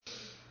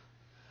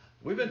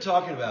We've been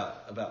talking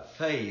about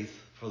faith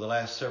for the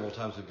last several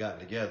times we've gotten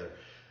together.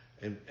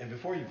 And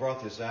before you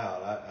brought this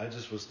out, I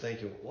just was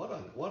thinking, what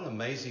an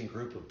amazing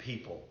group of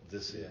people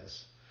this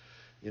is.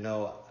 You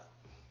know,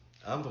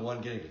 I'm the one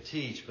getting to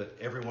teach, but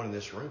everyone in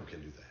this room can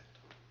do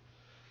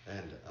that.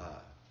 And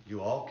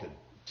you all could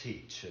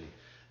teach.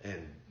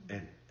 And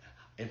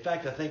in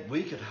fact, I think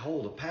we could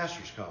hold a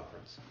pastor's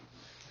conference.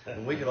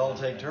 And we could all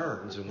take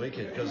turns, and we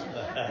could, because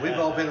we've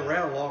all been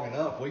around long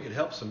enough, we could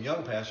help some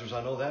young pastors.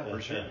 I know that for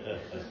sure.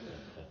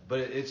 But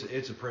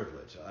it's a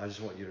privilege. I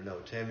just want you to know,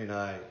 Tammy and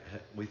I,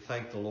 we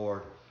thank the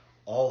Lord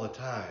all the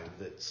time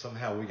that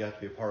somehow we got to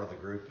be a part of the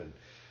group, and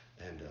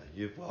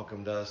you've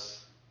welcomed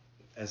us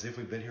as if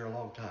we've been here a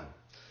long time.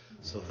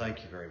 So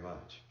thank you very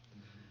much.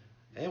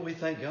 And we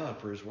thank God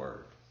for His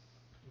Word.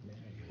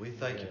 We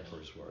thank Him for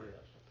His Word.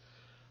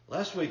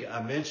 Last week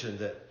I mentioned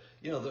that,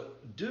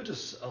 due to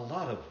a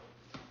lot of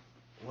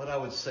what I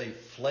would say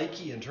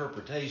flaky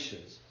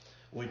interpretations,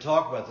 when we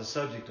talk about the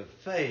subject of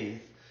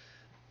faith,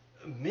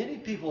 many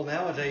people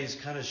nowadays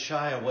kind of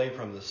shy away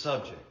from the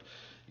subject.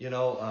 It's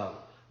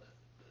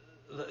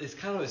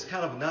kind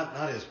of not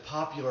as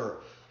popular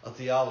a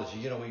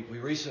theology. We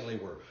recently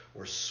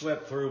were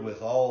swept through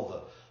with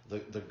all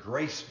the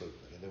grace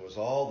movement, and there was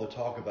all the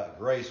talk about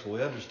grace. Well,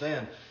 we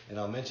understand, and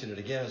I'll mention it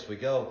again as we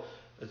go,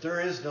 that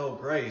there is no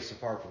grace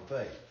apart from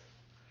faith,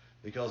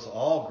 because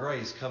all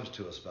grace comes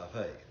to us by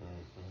faith.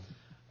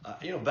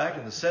 Back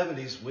in the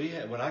 70s,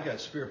 when I got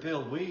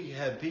spirit-filled, we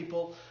had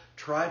people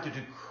try to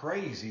do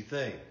crazy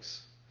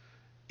things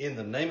in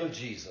the name of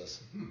Jesus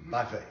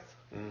by faith.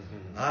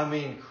 I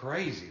mean,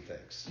 crazy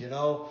things.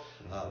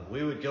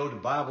 We would go to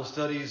Bible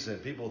studies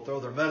and people would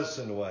throw their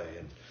medicine away,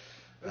 and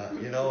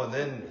and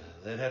then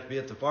they'd have to be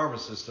at the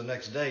pharmacist the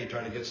next day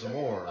trying to get some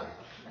more.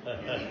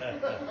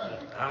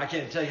 I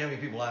can't tell you how many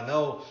people I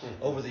know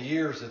over the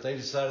years that they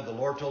decided the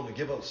Lord told them to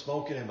give up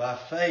smoking, and by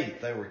faith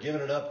they were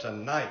giving it up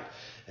tonight.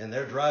 And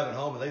they're driving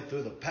home, and they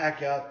threw the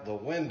pack out the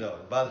window.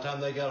 And by the time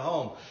they got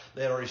home,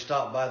 they had already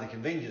stopped by the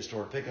convenience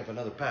store to pick up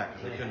another pack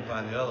because they couldn't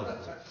find the other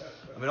ones.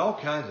 I mean, all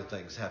kinds of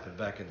things happened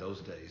back in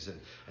those days.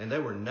 And they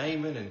were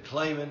naming and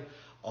claiming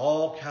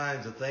all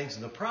kinds of things.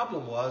 And the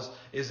problem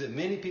is that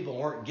many people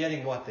weren't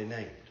getting what they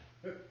named.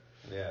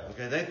 Yeah.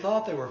 Okay, they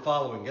thought they were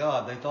following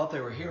God. They thought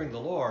they were hearing the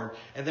Lord.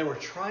 And they were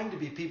trying to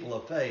be people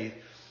of faith.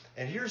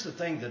 And here's the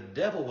thing. The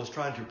devil was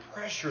trying to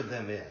pressure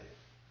them in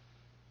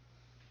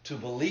to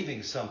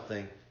believing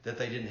something that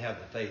they didn't have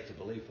the faith to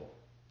believe for.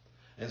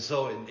 And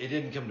so it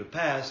didn't come to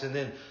pass. And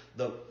then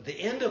the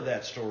end of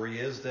that story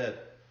is that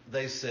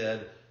they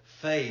said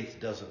faith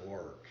doesn't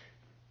work.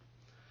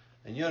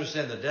 And you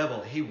understand, the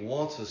devil, he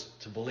wants us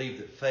to believe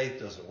that faith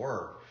doesn't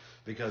work,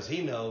 because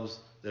he knows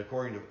that,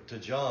 according to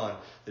John,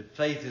 that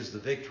faith is the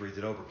victory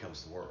that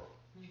overcomes the world.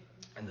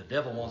 And the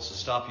devil wants to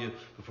stop you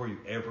before you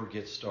ever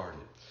get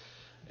started.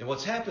 And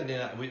what's happened,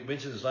 we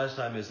mentioned this last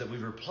time, is that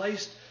we've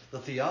replaced the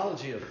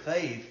theology of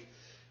faith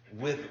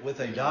with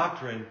a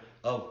doctrine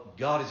of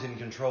God is in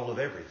control of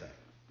everything.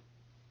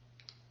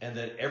 And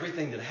that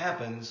everything that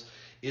happens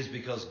is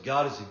because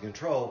God is in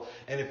control.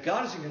 And if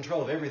God is in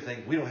control of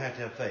everything, we don't have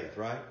to have faith,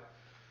 right?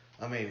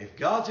 I mean, if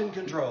God's in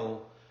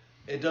control,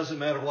 it doesn't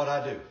matter what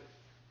I do.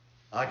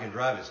 I can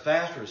drive as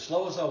fast or as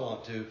slow as I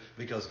want to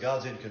because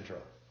God's in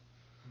control.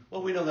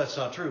 Well, we know that's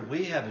not true.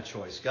 We have a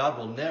choice. God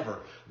will never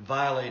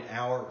violate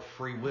our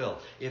free will.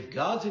 If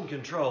God's in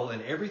control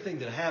and everything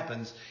that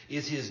happens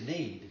is His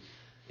need,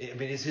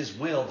 it's His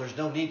will, there's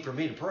no need for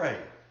me to pray,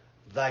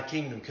 Thy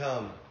kingdom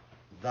come,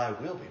 Thy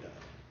will be done,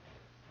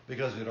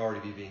 because it would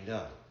already be being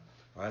done.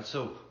 All right,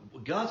 so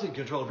God's in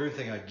control of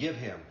everything I give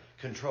Him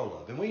control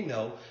of. And we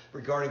know,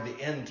 regarding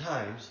the end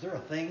times, there are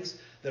things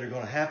that are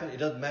going to happen. It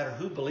doesn't matter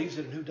who believes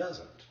it and who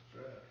doesn't.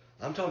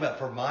 I'm talking about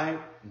for my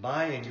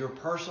and your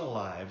personal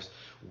lives,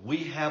 we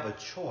have a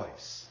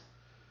choice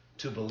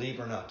to believe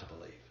or not to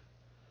believe.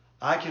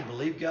 I can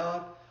believe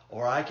God,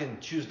 or I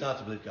can choose not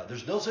to believe God.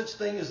 There's no such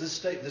thing as this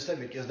statement. This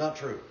statement is not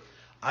true.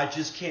 I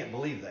just can't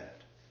believe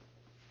that.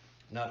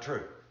 Not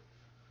true.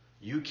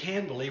 You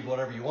can believe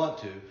whatever you want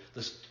to.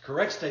 The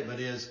correct statement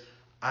is,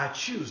 I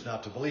choose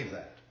not to believe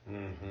that.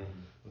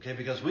 Okay,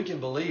 because we can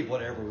believe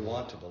whatever we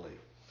want to believe.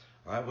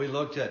 All right, we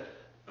looked at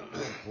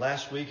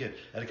last week at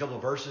a couple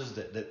of verses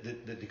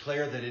that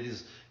declare that it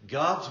is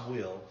God's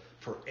will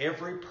for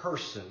every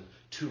person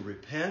to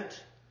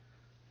repent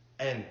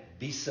and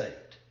be saved.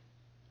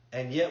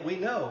 And yet we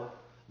know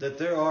that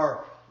there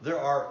are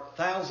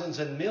thousands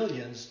and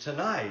millions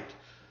tonight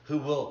who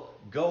will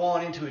go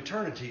on into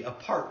eternity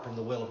apart from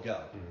the will of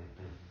God.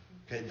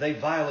 Okay, they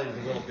violated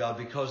the will of God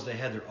because they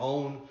had their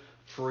own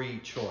free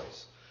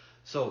choice.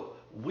 So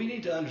we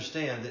need to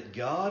understand that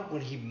God,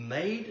 when He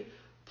made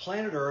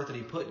planet Earth and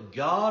He put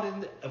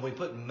and we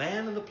put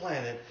man on the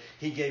planet,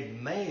 He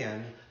gave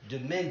man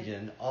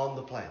dominion on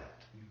the planet.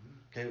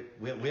 Okay,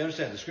 we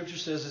understand. The scripture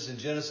says this in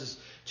Genesis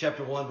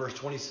chapter 1, verse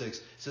 26.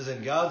 It says,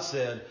 and God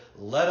said,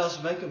 let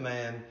us make a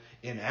man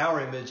in our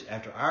image,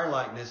 after our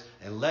likeness,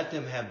 and let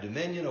them have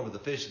dominion over the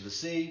fish of the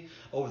sea,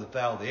 over the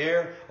fowl of the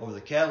air, over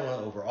the cattle,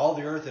 and over all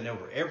the earth, and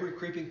over every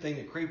creeping thing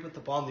that creepeth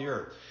upon the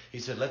earth. He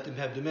said, let them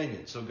have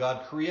dominion. So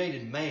God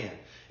created man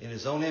in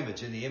his own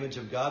image. In the image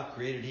of God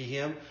created he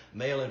him.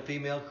 Male and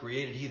female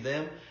created he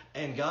them.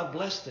 And God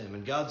blessed them.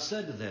 And God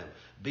said to them,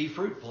 be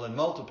fruitful and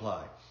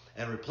multiply,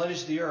 and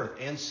replenish the earth,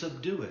 and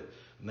subdue it.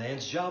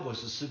 Man's job was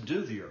to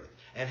subdue the earth,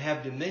 and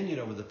have dominion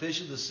over the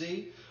fish of the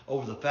sea,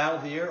 over the fowl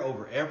of the air,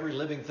 over every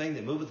living thing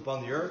that moveth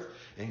upon the earth.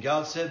 And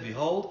God said,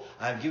 behold,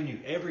 I have given you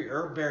every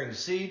herb-bearing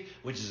seed,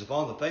 which is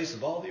upon the face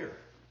of all the earth.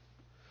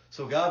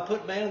 So God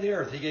put man on the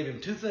earth. He gave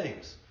him two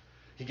things.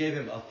 He gave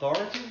him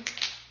authority,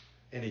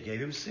 and he gave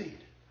him seed.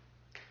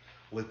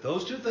 With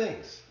those two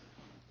things,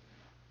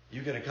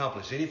 you can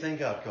accomplish anything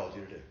God called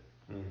you to do.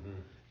 Mm-hmm.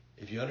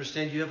 If you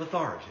understand you have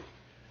authority,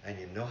 and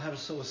you know how to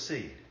sow a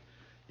seed,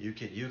 you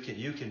can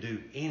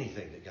do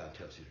anything that God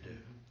tells you to do.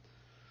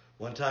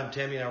 One time,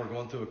 Tammy and I were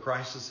going through a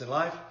crisis in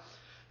life,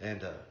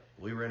 and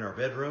we were in our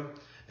bedroom,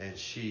 and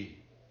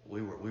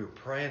we were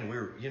praying.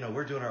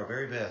 We're doing our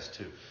very best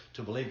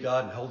to believe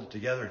God and hold it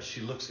together. And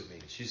she looks at me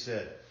and she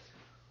said,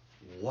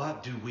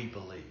 "What do we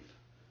believe?"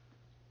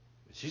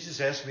 She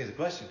just asked me the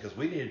question because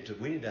we needed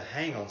to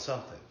hang on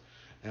something.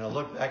 And I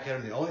looked back at her,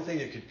 and the only thing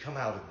that could come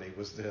out of me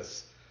was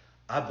this: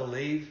 I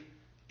believe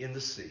in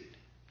the seed.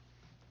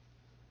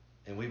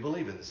 And we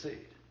believe in the seed.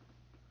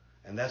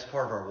 And that's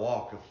part of our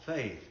walk of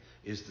faith,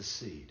 is the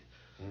seed.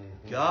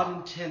 Mm-hmm. God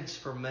intends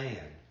for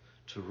man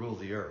to rule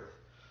the earth.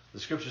 The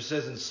scripture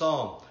says in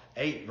Psalm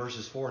 8,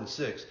 verses 4 and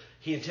 6,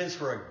 he intends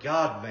for a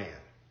God-man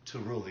to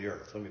rule the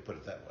earth. Let me put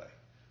it that way.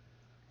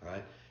 All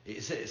right?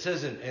 It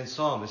says in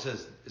Psalm, it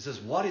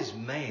says, what is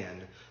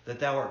man that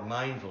thou art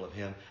mindful of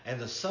him, and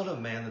the son of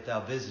man that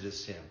thou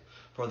visitest him?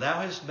 For thou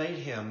hast made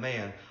him,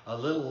 man, a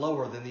little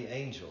lower than the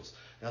angels.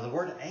 Now the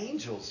word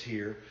angels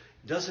here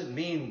doesn't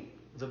mean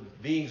the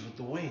beings with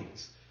the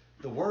wings.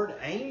 The word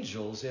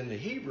angels in the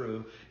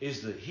Hebrew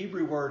is the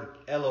Hebrew word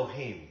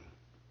Elohim.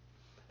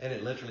 And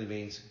it literally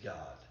means God.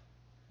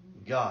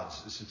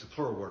 God's. It's a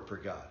plural word for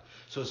God.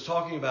 So it's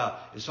talking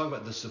about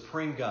the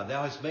supreme God.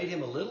 Thou hast made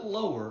him a little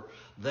lower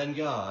than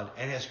God,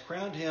 and hast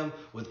crowned him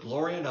with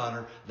glory and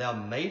honor. Thou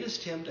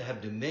madest him to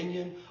have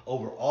dominion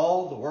over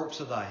all the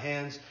works of thy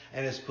hands,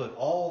 and hast put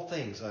all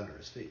things under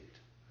his feet.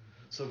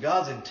 So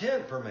God's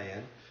intent for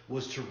man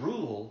was to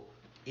rule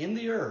in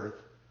the earth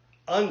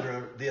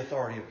under the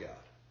authority of God.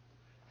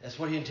 That's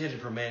what he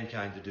intended for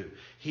mankind to do.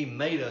 He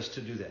made us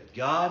to do that.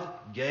 God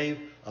gave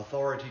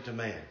authority to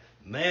man.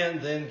 Man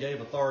then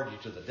gave authority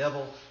to the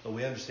devil, but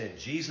we understand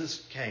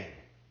Jesus came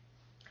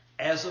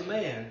as a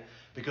man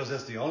because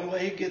that's the only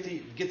way he'd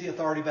get the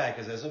authority back,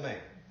 is as a man.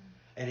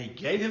 And he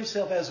gave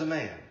himself as a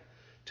man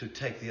to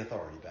take the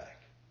authority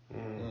back.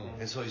 Mm-hmm.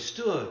 And so he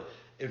stood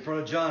in front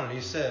of John and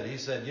he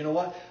said, you know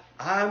what?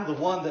 I'm the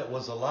one that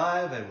was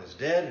alive and was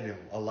dead and am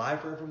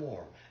alive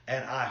forevermore.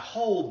 And I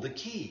hold the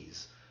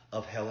keys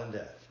of hell and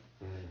death.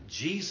 Mm-hmm.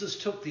 Jesus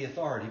took the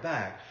authority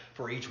back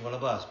for each one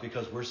of us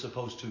because we're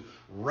supposed to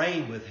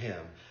reign with him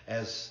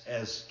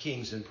as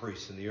kings and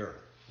priests in the earth.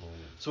 Mm-hmm.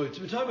 So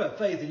we talk about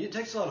faith, and it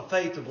takes a lot of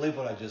faith to believe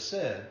what I just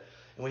said.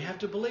 And we have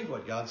to believe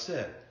what God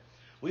said.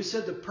 We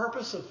said the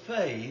purpose of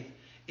faith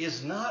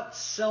is not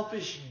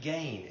selfish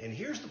gain. And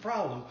here's the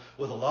problem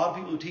with a lot of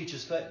people who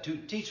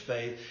teach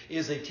faith,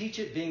 is they teach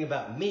it being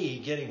about me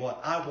getting what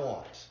I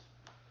want.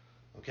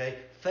 Okay?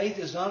 Faith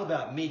is not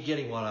about me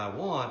getting what I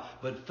want,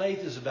 but faith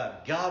is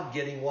about God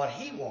getting what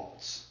he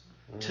wants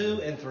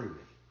to and through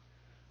me.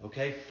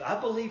 Okay? I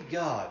believe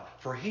God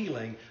for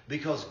healing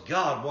because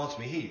God wants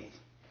me healed.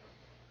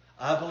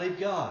 I believe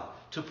God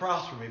to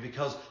prosper me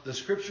because the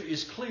scripture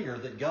is clear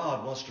that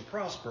God wants to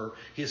prosper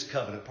his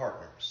covenant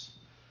partners.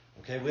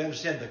 Okay, we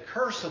understand the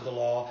curse of the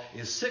law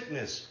is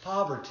sickness,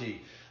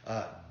 poverty,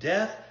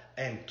 death,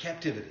 and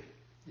captivity.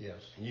 Yes.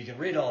 And you can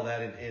read all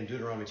that in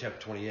Deuteronomy chapter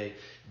 28.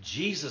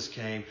 Jesus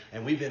came,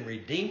 and we've been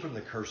redeemed from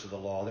the curse of the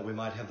law that we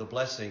might have the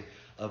blessing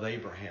of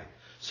Abraham.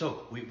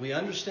 So we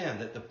understand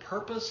that the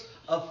purpose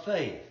of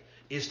faith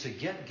is to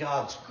get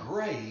God's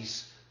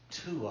grace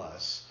to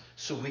us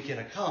so we can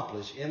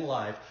accomplish in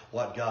life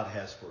what God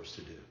has for us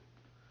to do.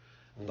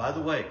 By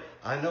the way,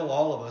 I know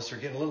all of us are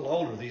getting a little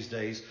older these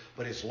days,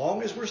 but as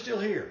long as we're still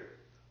here,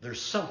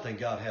 there's something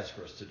God has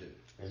for us to do.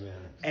 Amen.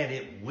 And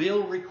it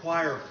will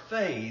require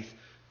faith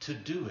to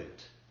do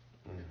it.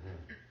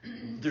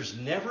 Mm-hmm. There's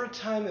never a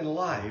time in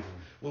life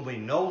when we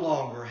no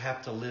longer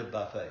have to live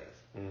by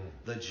faith. Mm-hmm.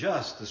 The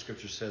just, the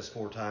scripture says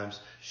 4 times,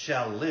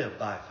 shall live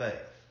by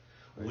faith.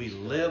 We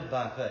live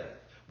by faith.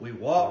 We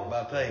walk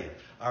by faith.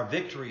 Our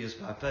victory is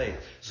by faith.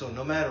 So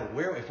no matter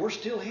where, if we're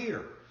still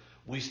here,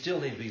 we still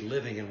need to be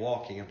living and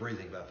walking and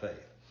breathing by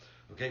faith.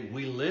 Okay,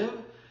 we live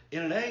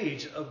in an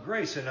age of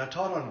grace. And I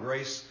taught on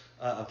grace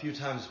a few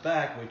times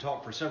back. We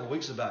talked for several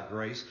weeks about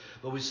grace.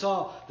 But we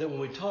saw that when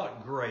we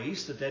taught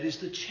grace, that is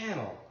the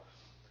channel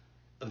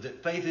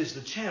that faith is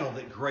the channel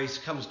that grace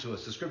comes to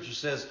us. The scripture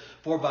says,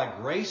 "For by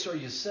grace are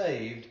you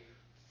saved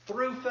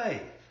through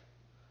faith,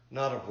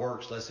 not of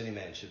works, lest any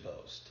man should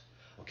boast."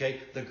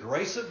 Okay, the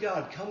grace of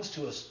God comes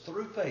to us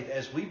through faith.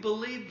 As we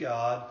believe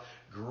God,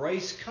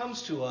 grace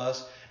comes to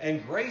us,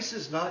 and grace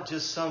is not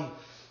just some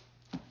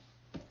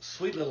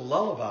sweet little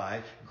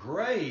lullaby.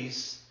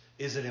 Grace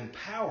is an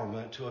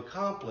empowerment to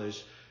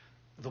accomplish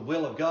the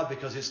will of God,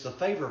 because it's the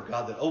favor of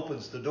God that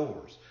opens the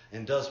doors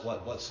and does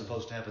what's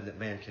supposed to happen that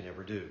man can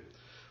never do.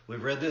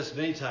 We've read this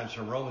many times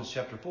from Romans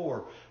chapter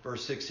 4,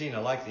 verse 16. I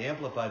like the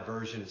Amplified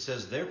Version. It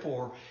says,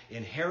 "Therefore,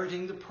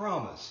 inheriting the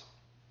promise,"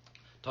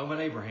 talking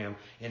about Abraham,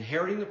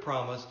 "inheriting the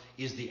promise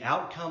is the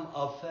outcome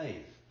of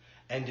faith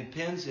and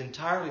depends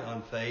entirely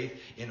on faith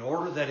in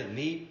order that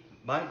it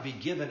might be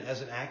given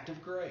as an act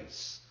of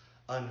grace,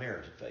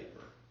 unmerited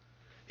favor."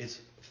 It's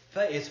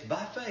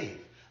by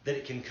faith that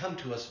it can come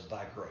to us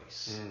by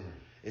grace.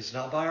 It's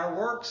not by our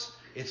works.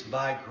 It's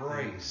by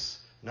grace.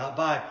 Not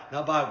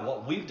by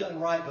what we've done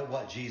right, but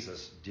what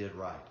Jesus did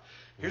right.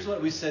 Here's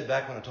what we said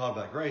back when I talked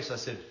about grace. I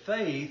said,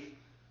 faith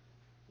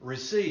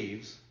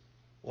receives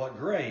what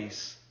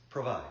grace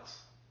provides.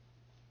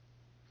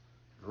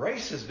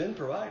 Grace has been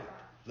provided.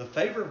 The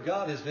favor of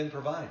God has been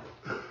provided.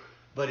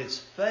 But it's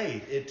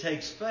faith. It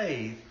takes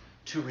faith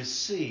to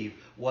receive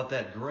what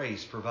that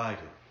grace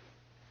provided.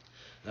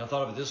 Now I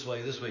thought of it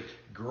this week.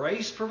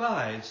 Grace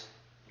provides,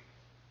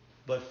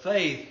 but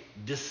faith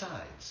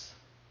decides,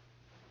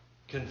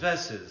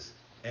 confesses,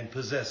 and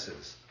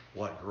possesses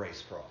what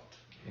grace brought.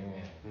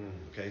 Amen.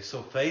 Okay,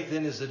 so faith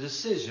then is a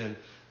decision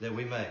that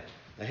we make.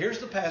 Now here's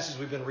the passage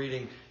we've been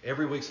reading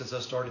every week since I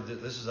started.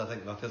 This is, I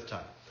think, my 5th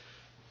time.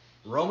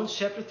 Romans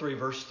chapter 3,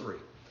 verse 3.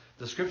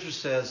 The scripture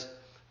says,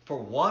 "For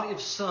what if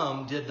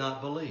some did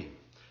not believe?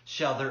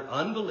 Shall their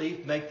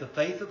unbelief make the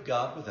faith of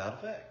God without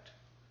effect?"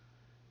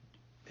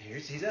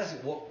 He's asking,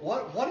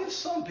 what if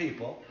some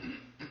people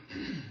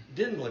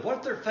didn't believe? What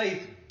if their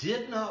faith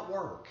did not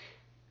work?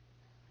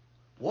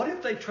 What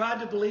if they tried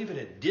to believe and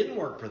it didn't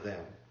work for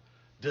them?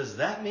 Does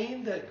that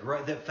mean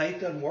that faith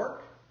doesn't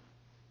work?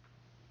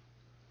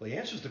 Well, he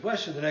answers the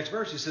question in the next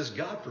verse. He says,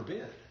 "God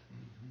forbid."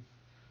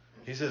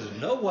 He says,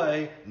 "No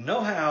way,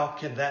 no how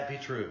can that be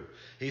true."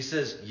 He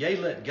says, "Yea,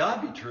 let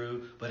God be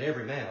true, but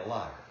every man a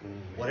liar."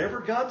 Whatever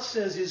God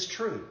says is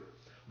true.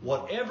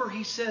 Whatever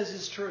he says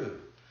is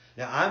true.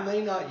 Now, I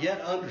may not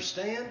yet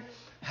understand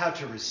how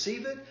to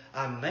receive it.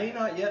 I may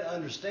not yet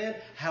understand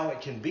how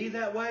it can be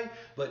that way,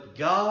 but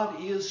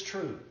God is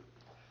true.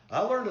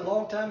 I learned a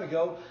long time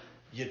ago,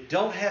 you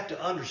don't have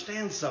to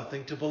understand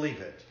something to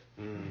believe it.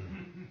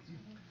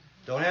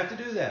 Don't have to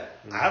do that.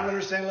 I don't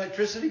understand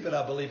electricity, but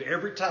I believe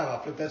every time I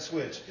flip that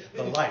switch,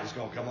 the light is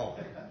going to come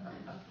on.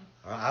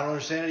 I don't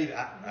understand it.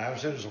 I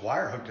understand there's a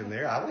wire hooked in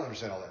there. I don't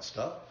understand all that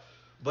stuff.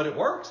 But it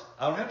works.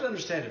 I don't have to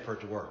understand it for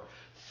it to work.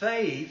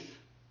 Faith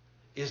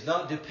is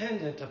not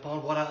dependent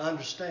upon what I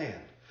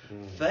understand.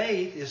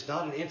 Faith is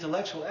not an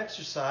intellectual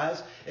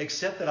exercise,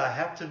 except that I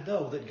have to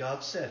know that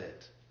God said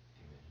it.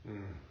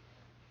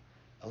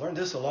 I learned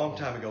this a long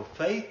time ago.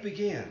 Faith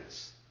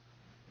begins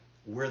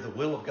where the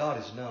will of God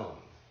is known.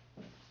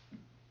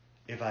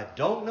 If I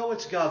don't know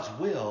it's God's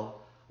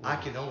will, I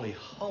can only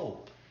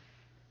hope.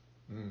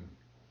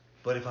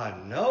 But if I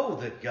know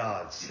that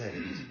God said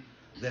it,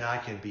 then I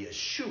can be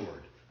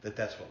assured that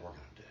that's what we're going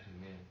to do.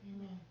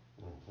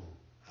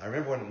 I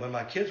remember when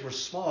my kids were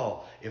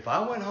small, if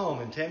I went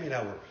home and Tammy and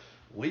I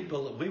we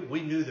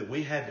knew that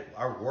we had,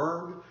 our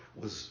word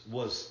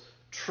was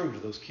true to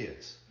those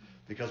kids,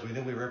 because we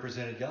knew we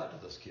represented God to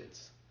those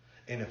kids.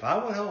 And if I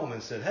went home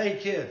and said, "Hey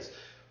kids,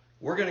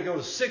 we're going to go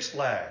to Six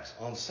Flags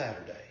on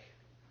Saturday,"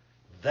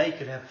 they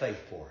could have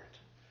faith for it,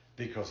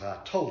 because I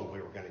told them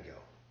we were going to go.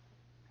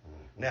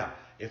 Now,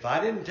 if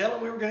I didn't tell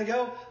them we were going to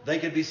go, they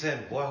could be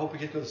saying, "Boy, I hope we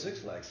get to go to Six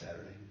Flags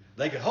Saturday."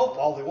 They could hope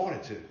all they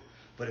wanted to.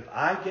 But if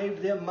I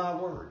gave them my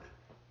word,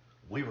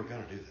 we were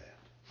going to do that.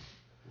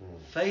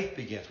 Faith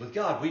begins with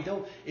God. We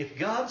don't. If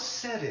God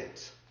said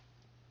it,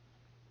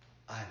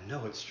 I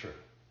know it's true.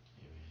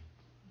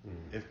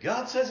 If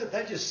God says it,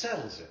 that just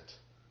settles it.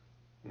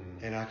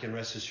 And I can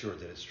rest assured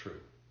that it's true.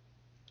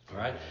 All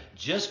right?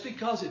 Just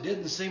because it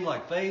didn't seem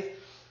like faith,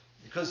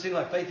 because it seemed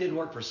like faith didn't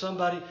work for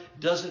somebody,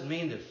 doesn't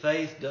mean that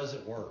faith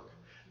doesn't work.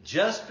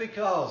 Just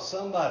because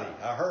somebody,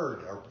 I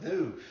heard or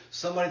knew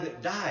somebody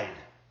that died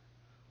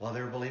while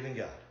they were believing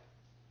God,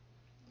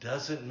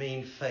 doesn't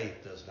mean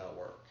faith does not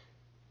work.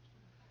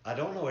 I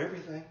don't know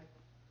everything.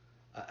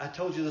 I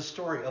told you the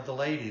story of the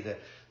lady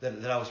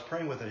that I was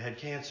praying with that had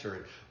cancer,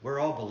 and we're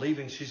all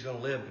believing she's going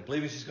to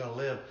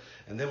live,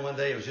 and then one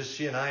day it was just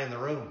she and I in the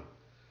room.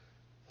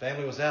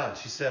 Family was out, and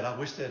she said, "I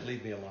wish they'd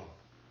leave me alone.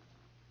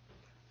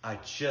 I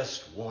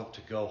just want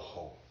to go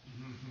home."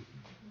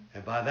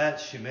 And by that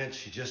she meant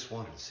she just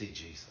wanted to see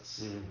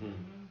Jesus.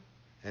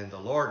 And the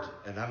Lord,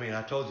 and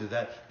I told you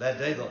that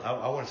day,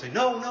 I want to say,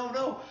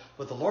 no.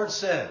 But the Lord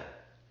said,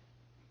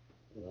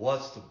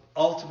 "What's the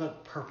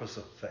ultimate purpose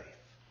of faith?"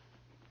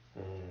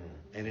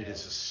 And it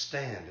is to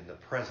stand in the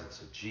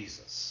presence of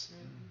Jesus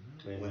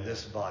when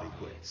this body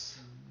quits.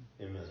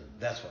 Amen.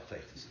 That's what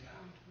faith is about.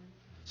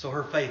 So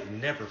her faith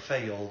never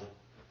failed.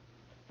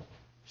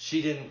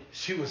 She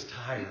was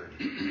tired,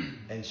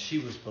 and she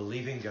was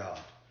believing God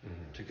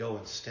to go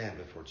and stand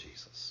before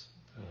Jesus.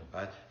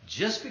 Right?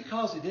 Just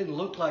because it didn't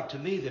look like to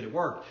me that it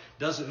worked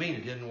doesn't mean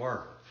it didn't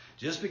work.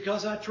 Just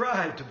because I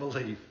tried to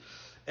believe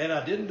and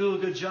I didn't do a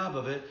good job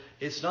of it,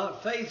 it's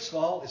not faith's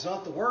fault. It's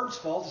not the Word's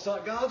fault. It's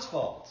not God's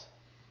fault.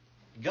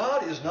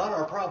 God is not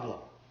our problem.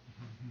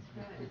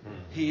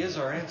 He is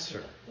our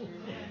answer.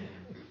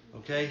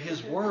 Okay?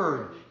 His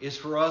Word is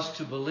for us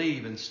to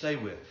believe and stay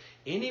with.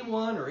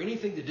 Anyone or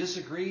anything that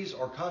disagrees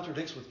or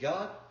contradicts with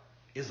God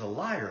is a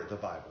liar, the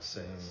Bible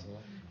says.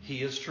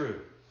 He is true.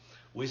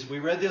 We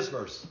read this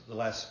verse the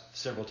last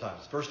several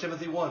times. 1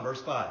 Timothy 1,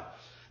 verse 5.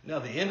 Now,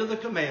 the end of the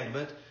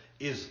commandment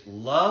is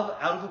love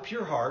out of a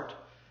pure heart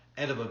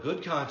and of a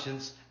good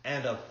conscience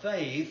and of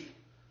faith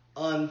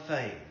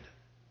unfeigned.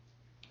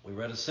 We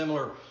read a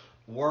similar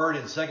word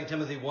in 2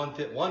 Timothy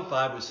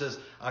 1:5, which says,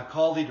 I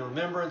call thee to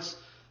remembrance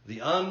the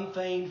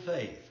unfeigned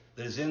faith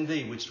that is in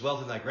thee, which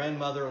dwelt in thy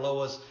grandmother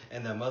Lois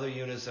and thy mother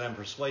Eunice, and I'm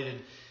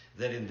persuaded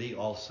that in thee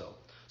also.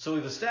 So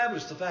we've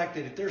established the fact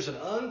that if there's an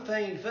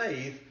unfeigned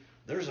faith,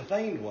 there's a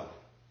feigned one.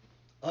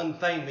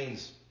 Unfeigned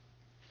means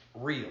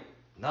real,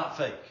 not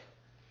fake.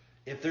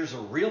 If there's a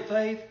real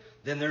faith,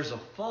 then there's a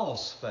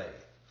false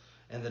faith.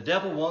 And the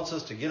devil wants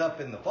us to get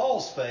up in the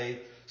false faith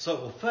so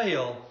it will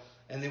fail,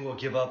 and then we'll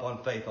give up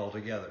on faith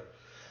altogether.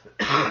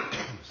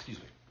 Excuse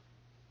me.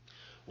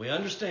 We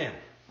understand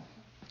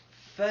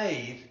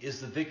faith is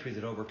the victory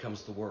that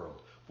overcomes the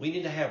world. We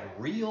need to have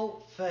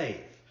real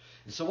faith.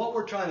 And so what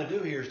we're trying to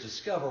do here is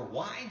discover,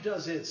 why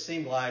does it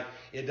seem like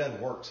it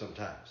doesn't work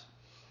sometimes?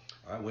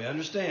 All right, we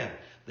understand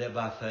that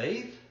by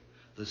faith,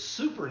 the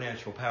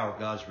supernatural power of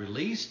God is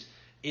released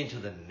into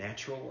the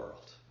natural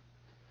world,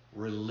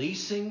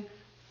 releasing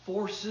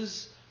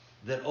forces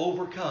that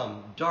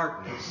overcome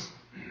darkness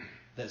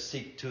that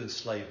seek to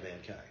enslave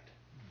mankind.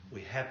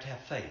 We have to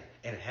have faith,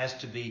 and it has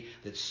to be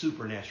that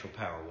supernatural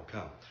power will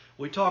come.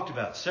 We talked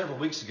about several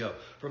weeks ago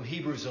from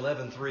Hebrews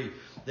 11:3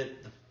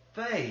 that the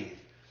faith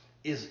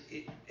is,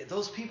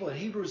 those people in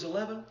Hebrews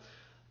 11,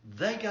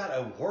 they got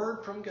a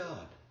word from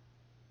God.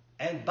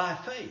 And by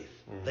faith,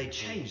 they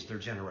changed their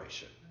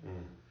generation.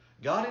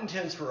 God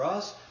intends for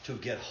us to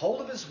get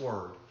hold of His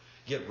Word,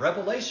 get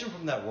revelation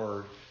from that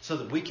Word, so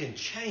that we can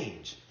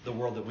change the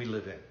world that we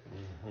live in.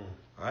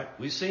 All right?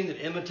 We've seen that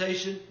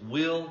imitation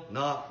will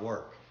not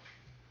work.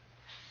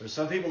 There's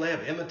some people that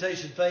have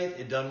imitation faith.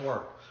 It doesn't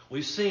work.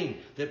 We've seen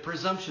that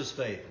presumptuous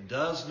faith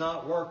does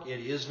not work.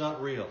 It is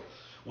not real.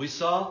 We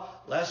saw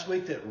last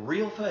week that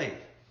real faith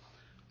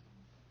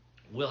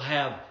will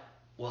have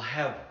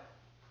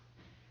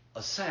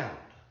a sound,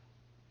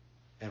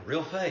 and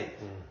real faith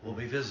will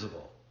be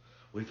visible.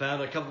 We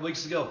found a couple of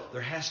weeks ago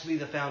there has to be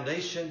the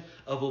foundation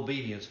of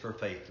obedience for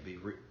faith to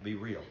be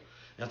real.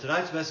 Now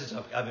tonight's message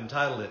I've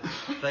entitled it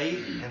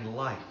Faith and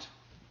Light.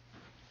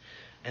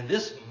 And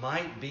this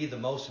might be the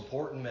most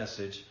important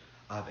message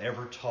I've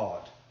ever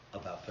taught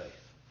about faith.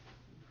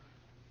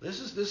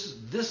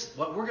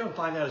 What we're going to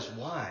find out is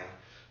why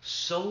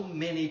so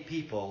many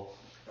people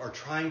are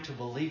trying to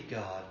believe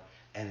God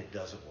and it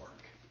doesn't work.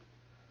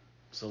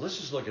 So let's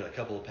just look at a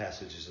couple of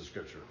passages of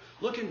Scripture.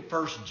 Look in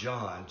 1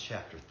 John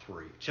chapter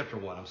 1.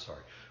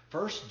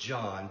 1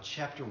 John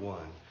chapter 1,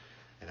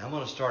 and I'm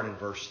going to start in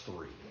verse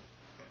 3.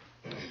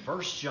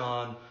 1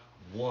 John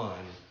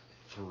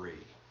 1:3.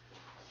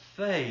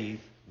 Faith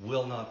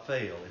will not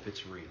fail if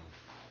it's real.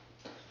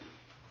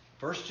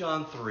 1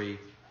 John 1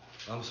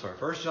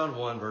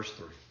 verse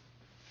 3.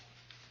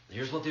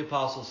 Here's what the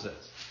apostle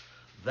says.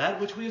 That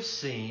which we have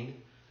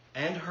seen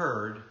and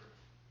heard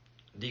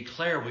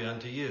declare we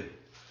unto you,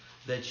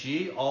 that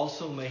ye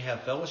also may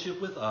have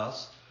fellowship with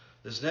us.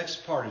 This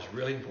next part is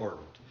really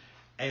important.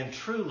 And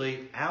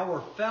truly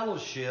our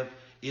fellowship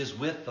is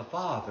with the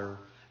Father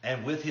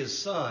and with His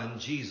Son,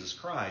 Jesus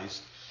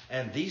Christ.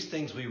 And these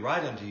things we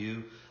write unto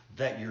you,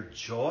 that your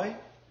joy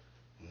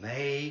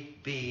may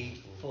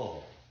be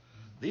full.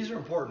 These are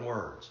important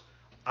words.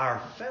 Our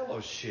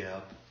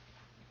fellowship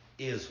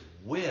is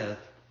with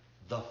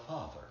the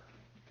Father.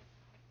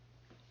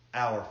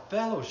 Our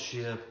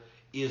fellowship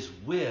is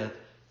with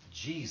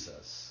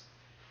Jesus.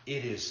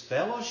 It is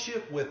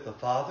fellowship with the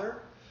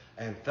Father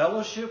and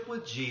fellowship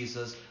with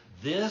Jesus.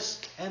 This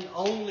and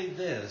only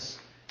this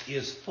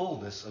is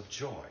fullness of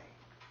joy.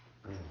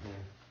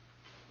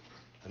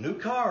 A new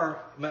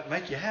car might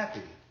make you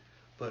happy,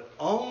 but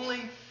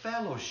only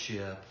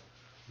fellowship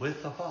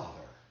with the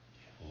Father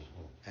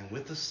and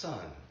with the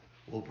Son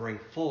will bring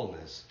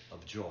fullness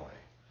of joy.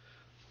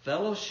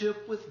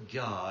 Fellowship with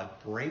God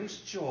brings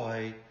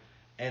joy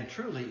and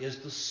truly is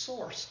the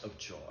source of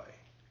joy.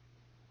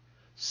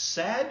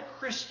 Sad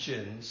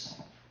Christians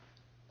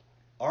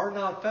are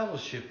not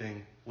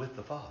fellowshipping with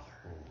the Father.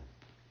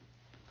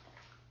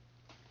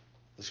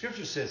 The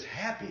Scripture says,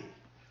 happy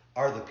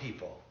are the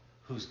people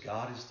whose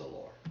God is the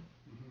Lord.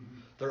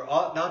 There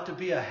ought not to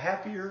be a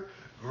happier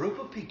group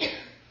of people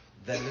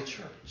than the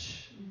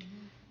church.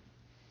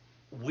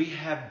 We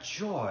have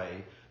joy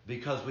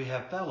because we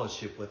have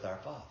fellowship with our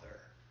Father.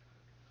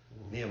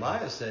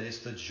 Nehemiah said it's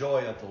the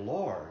joy of the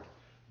Lord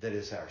that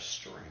is our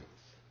strength.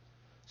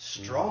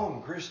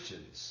 Strong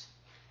Christians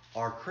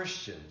are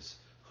Christians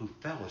who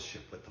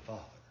fellowship with the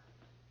Father.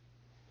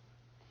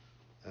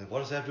 And what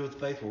does that have to do with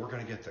faith? Well, we're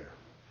going to get there.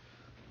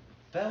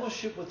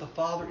 Fellowship with the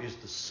Father is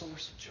the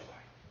source of joy.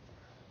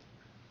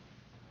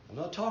 I'm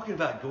not talking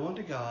about going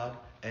to God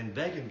and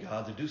begging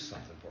God to do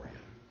something for you.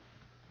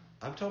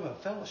 I'm talking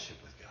about fellowship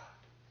with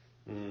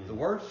God. The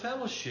word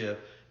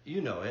fellowship,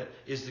 you know it,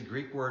 is the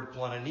Greek word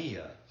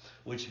koinonia,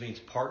 which means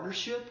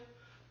partnership,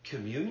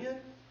 communion,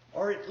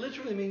 or it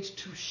literally means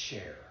to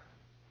share.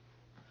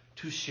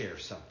 To share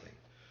something.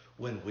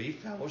 When we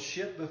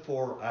fellowship,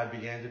 before I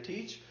began to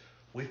teach,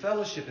 we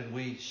fellowship and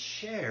we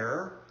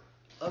share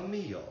a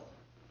meal.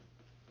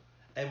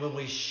 And when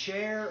we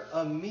share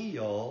a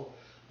meal,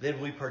 then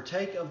we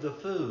partake of the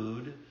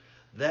food.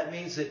 That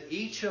means that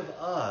each of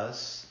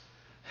us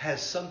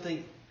has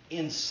something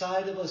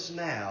inside of us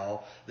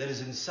now that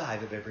is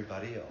inside of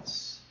everybody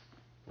else.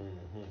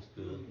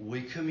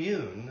 We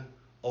commune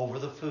over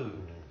the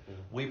food.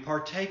 We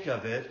partake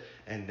of it,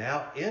 and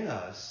now in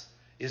us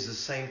is the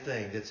same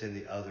thing that's in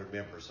the other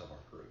members of our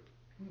group.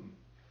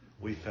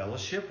 We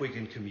fellowship. We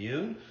can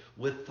commune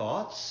with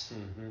thoughts.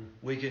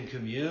 We can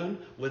commune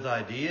with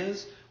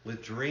ideas,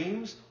 with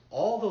dreams,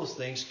 all those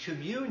things.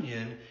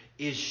 Communion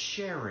is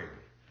sharing.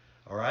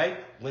 All right?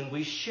 When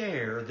we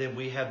share, then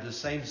we have the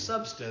same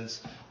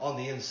substance on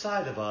the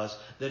inside of us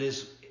that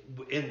is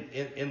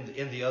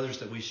in the others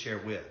that we share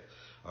with.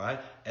 All right?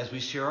 As we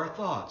share our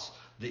thoughts,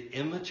 the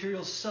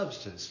immaterial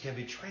substance can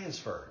be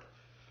transferred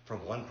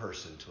from one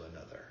person to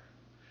another.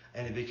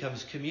 And it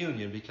becomes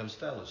communion, becomes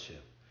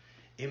fellowship.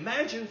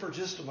 Imagine for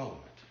just a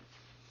moment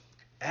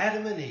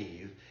Adam and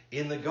Eve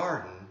in the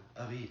Garden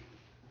of Eden.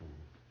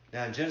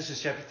 Now in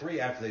Genesis chapter 3,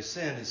 after they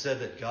sinned, it said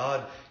that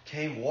God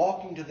came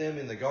walking to them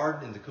in the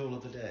garden in the cool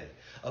of the day.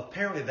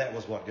 Apparently that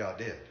was what God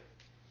did.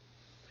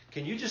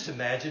 Can you just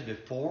imagine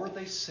before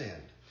they sinned,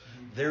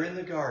 they're in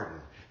the garden,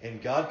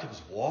 and God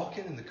comes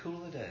walking in the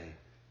cool of the day.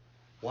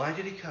 Why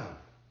did he come?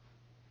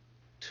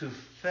 To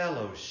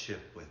fellowship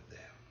with them.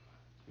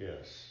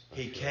 Yes.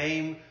 He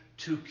came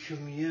to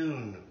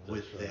commune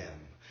with them.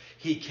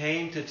 He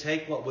came to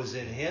take what was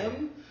in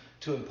him,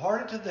 to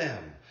impart it to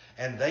them.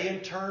 And they in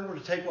turn were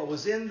to take what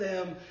was in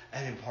them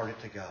and impart it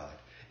to God.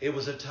 It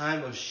was a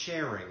time of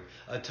sharing,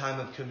 a time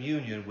of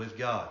communion with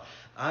God.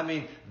 I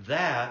mean,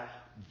 that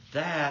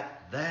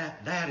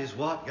is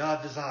what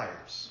God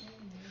desires.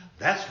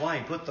 That's why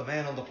he put the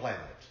man on the planet.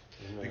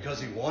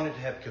 Because he wanted to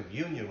have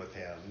communion with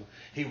him.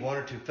 He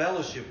wanted to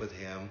fellowship with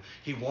him.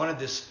 He wanted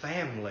this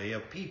family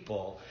of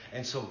people.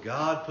 And so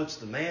God puts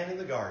the man in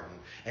the garden,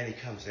 and he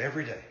comes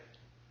every day.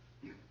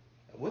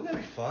 Wouldn't that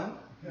be fun?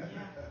 Yeah.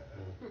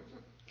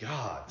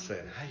 God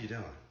saying, how you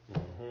doing?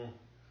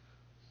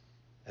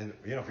 And,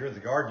 you know, if you're in the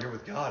garden, you're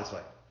with God, it's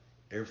like,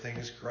 everything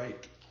is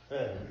great.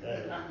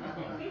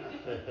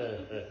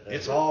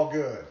 It's all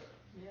good.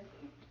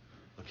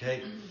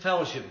 Okay?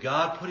 Fellowship.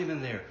 God put him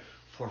in there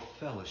for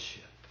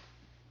fellowship.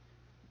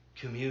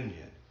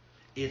 Communion.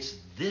 It's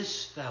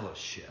this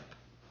fellowship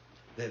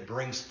that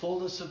brings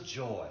fullness of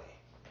joy.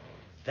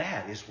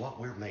 That is what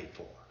we're made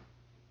for.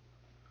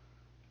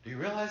 Do you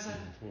realize that?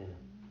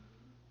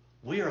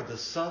 We are the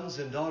sons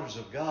and daughters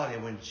of God,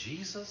 and when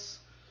Jesus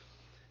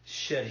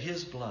shed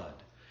his blood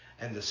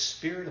and the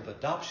spirit of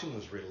adoption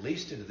was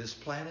released into this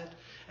planet,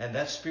 and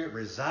that spirit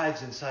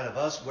resides inside of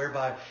us,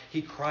 whereby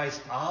he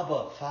cries,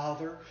 Abba,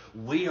 Father,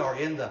 we are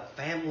in the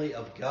family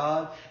of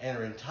God and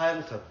are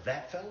entitled to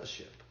that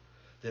fellowship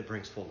that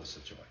brings fullness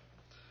of joy.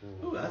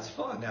 Ooh, that's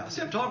fun. Now,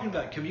 see, I'm talking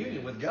about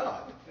communion with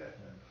God.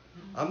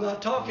 I'm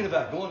not talking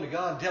about going to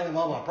God and telling him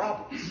all my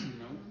problems.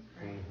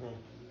 I'm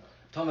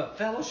talking about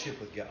fellowship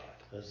with God.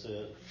 That's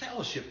it.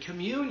 Fellowship,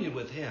 communion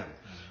with him.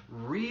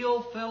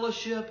 Real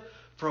fellowship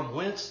from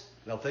whence,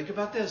 now think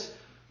about this,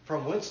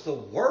 from whence the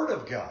Word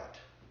of God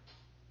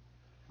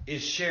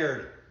is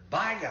shared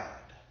by God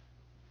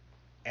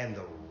and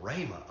the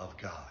Rhema of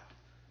God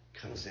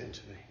comes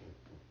into me.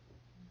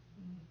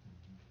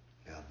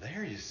 Now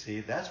there you see,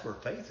 that's where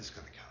faith is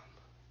going to come.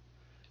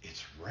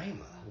 It's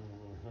Rhema.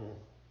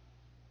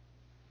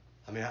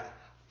 I mean,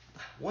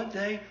 one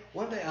day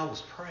I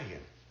was praying.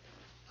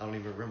 I don't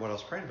even remember what I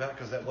was praying about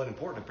because that wasn't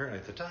important apparently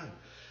at the time.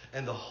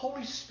 And the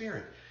Holy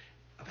Spirit,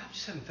 I'm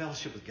just having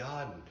fellowship with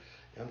God, and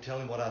I'm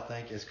telling him what I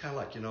think. It's kind of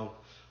like, you know,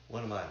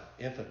 one of my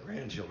infant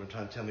grandchildren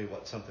trying to tell me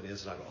what something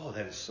is, and I go, oh,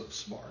 that is so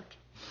smart.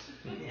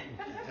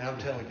 And I'm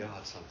telling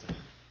God something.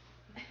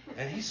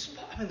 And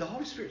the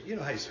Holy Spirit, you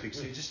know how he speaks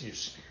to you, just in your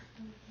spirit.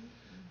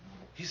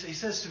 He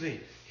says to me,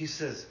 he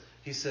says,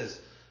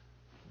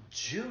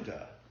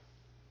 Judah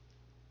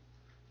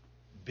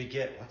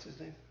beget, what's his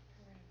name?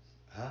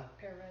 Huh?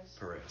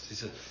 Perez. He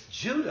said,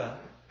 Judah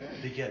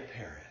beget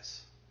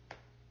Perez.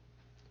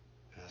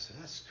 And I said,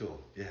 that's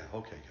cool. Yeah,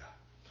 okay,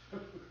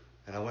 God.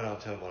 And I went on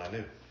to tell him what I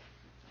knew.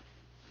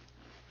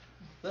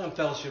 Then I'm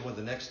fellowship with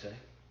the next day.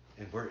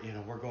 And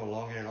we're going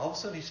along here. And all of a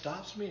sudden he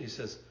stops me and he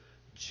says,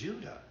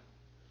 Judah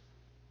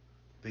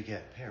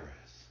beget Perez.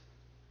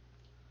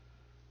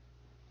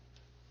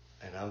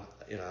 And I'm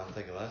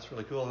thinking, well, that's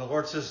really cool. And the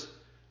Lord says,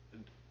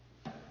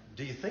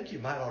 do you think you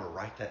might ought to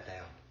write that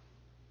down?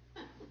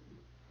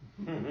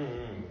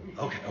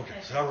 Okay.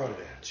 So I wrote it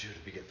down. Judah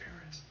beget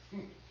Perez.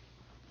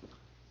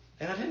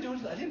 And I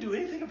didn't do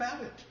anything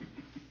about it.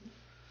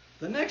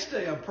 The next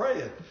day I'm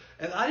praying,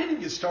 and I didn't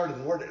even get started in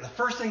the Word. The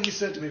first thing He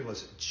said to me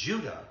was,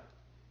 Judah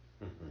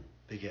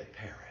beget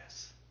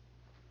Perez.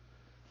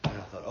 And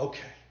I thought,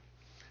 okay,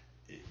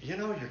 you're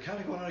kind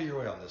of going out of your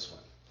way on this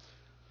one.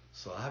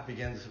 So I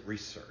began to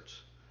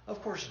research.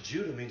 Of course,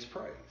 Judah means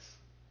praise.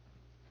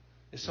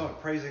 It's talking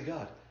about praising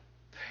God.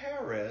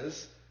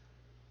 Perez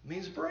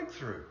means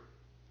breakthrough.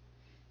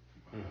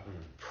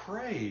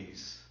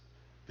 Praise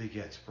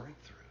begets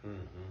breakthrough.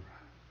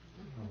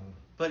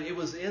 But it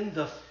was in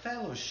the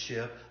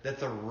fellowship that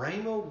the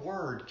Rhema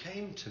word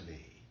came to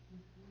me.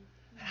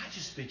 And I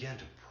just began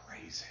to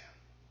praise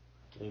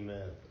Him.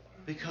 Amen.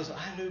 Because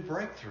I knew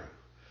breakthrough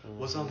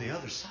was on the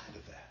other side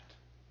of that.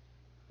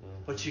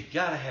 But you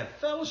got to have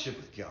fellowship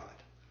with God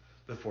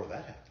before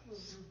that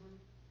happens.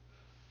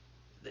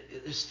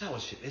 This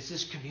fellowship, it's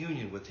this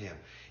communion with Him.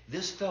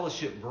 This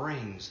fellowship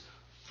brings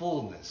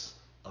fullness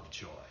of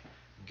joy.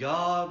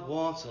 God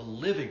wants a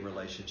living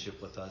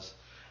relationship with us,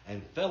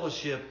 and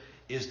fellowship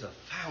is the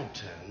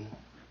fountain,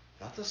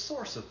 not the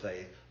source of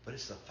faith, but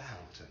it's the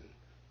fountain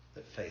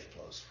that faith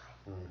flows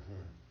from.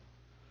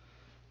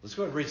 Let's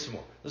go ahead and read some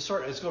more. Let's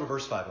go to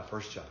verse 5 of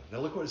 1 John. Now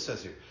look what it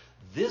says here.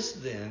 This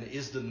then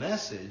is the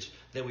message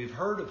that we've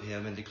heard of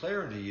Him and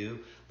declare unto you,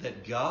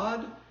 that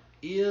God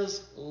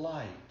is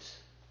light,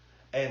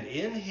 and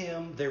in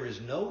Him there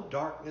is no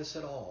darkness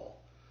at all.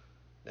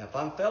 Now if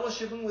I'm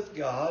fellowshipping with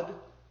God,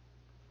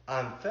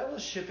 I'm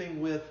fellowshipping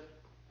with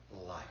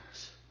light.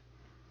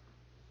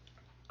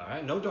 All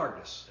right, no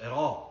darkness at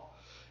all.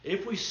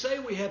 If we say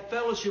we have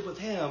fellowship with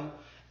Him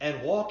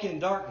and walk in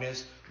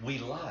darkness, we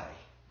lie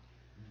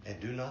and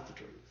do not the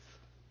truth.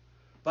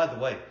 By the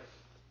way,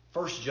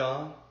 1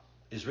 John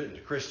is written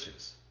to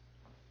Christians,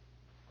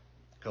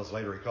 because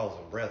later he calls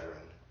them brethren.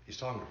 He's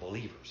talking to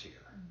believers here.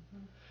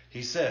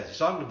 He's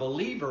talking to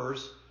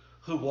believers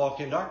who walk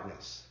in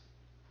darkness.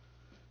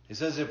 He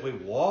says, if we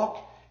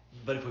walk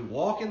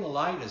in the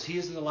light as He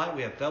is in the light,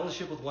 we have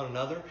fellowship with one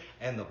another,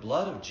 and the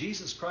blood of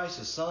Jesus Christ,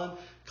 His Son,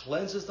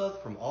 cleanses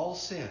us from all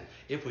sin.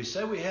 If we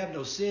say we have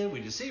no sin,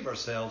 we deceive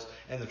ourselves,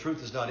 and the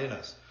truth is not in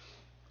us.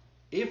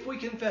 If we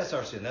confess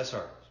our sin, that's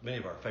many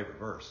of our favorite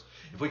verse.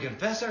 If we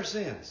confess our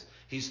sins,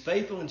 He's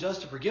faithful and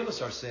just to forgive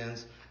us our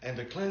sins and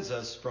to cleanse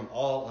us from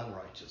all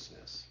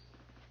unrighteousness.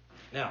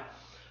 Now,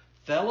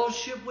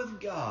 fellowship with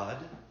God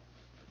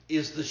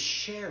is the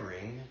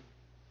sharing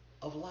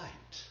of light.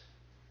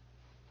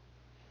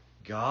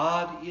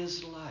 God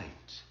is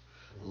light.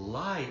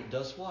 Light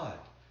does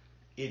what?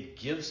 It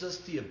gives us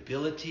the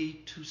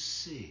ability to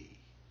see.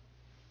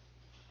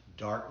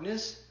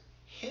 Darkness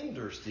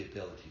hinders the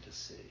ability to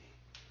see.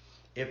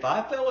 If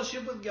I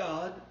fellowship with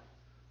God,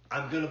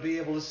 I'm going to be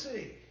able to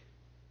see.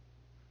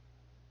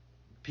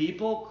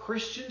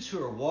 Christians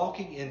who are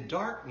walking in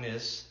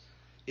darkness,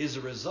 is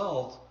a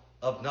result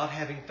of not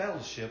having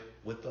fellowship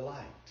with the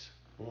light.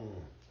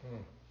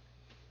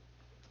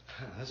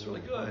 That's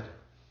really good.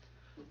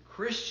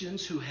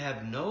 Christians who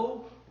have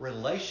no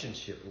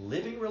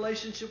living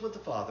relationship with the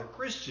Father,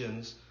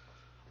 Christians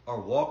are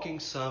walking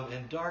some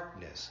in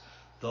darkness.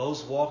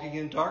 Those walking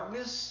in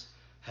darkness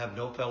have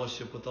no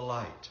fellowship with the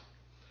light.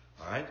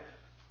 All right?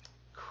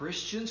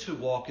 Christians who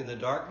walk in the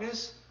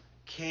darkness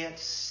can't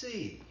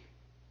see.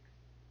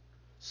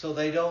 So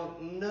they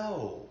don't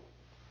know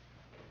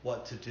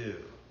what to do,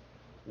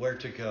 where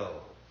to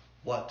go,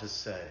 what to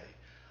say.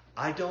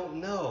 I don't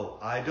know.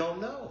 I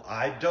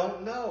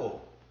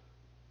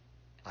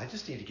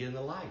just need to get in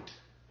the light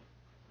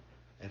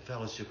and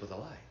fellowship with the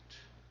light,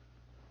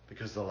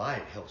 because the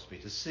light helps me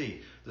to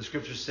see. The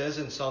scripture says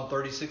in Psalm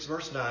 36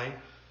 verse 9,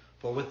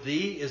 for with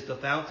Thee is the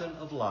fountain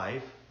of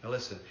life. Now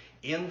listen,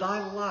 in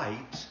Thy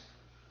light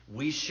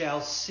we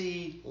shall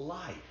see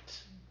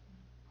light.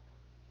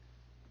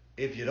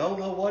 If you don't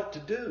know what to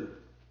do,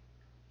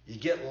 you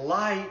get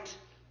light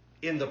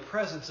in the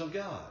presence of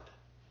God.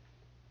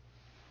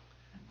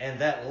 And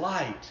that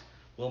light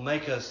will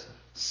make us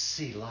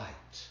see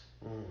light.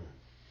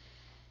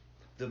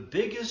 The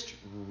biggest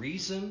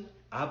reason,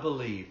 I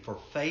believe, for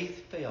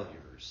faith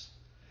failures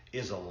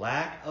is a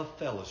lack of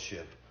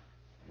fellowship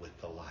with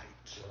the light.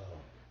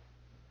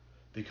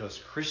 Because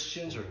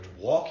Christians are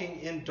walking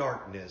in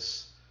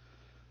darkness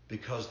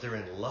because they're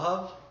in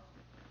love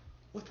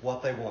with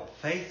what they want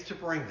faith to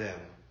bring them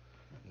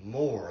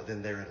more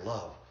than they're in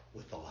love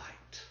with the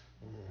light.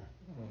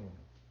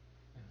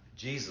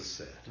 Jesus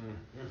said,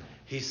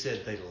 He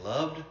said they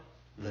loved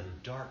the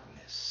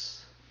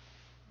darkness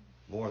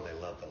more than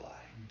they loved the light.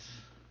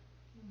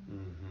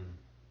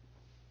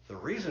 The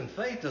reason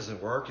faith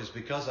doesn't work is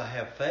because I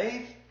have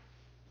faith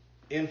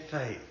in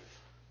faith.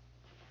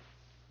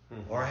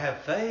 Or I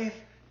have faith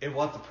in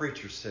what the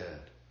preacher said.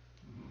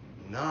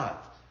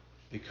 Not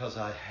because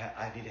I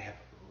need to have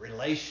a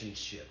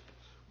relationship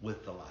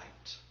with the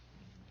light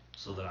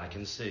so that I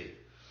can see.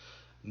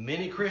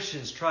 Many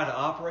Christians try to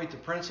operate the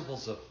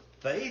principles of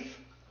faith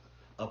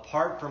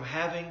apart from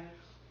having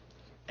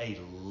a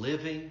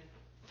living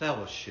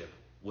fellowship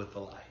with the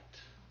light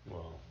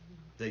Wow.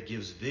 that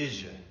gives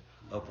vision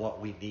of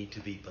what we need to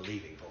be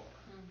believing for.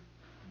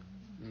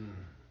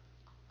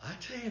 I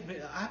tell you,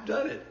 man, I've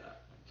done it.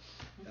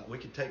 Now,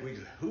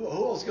 who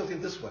else is guilty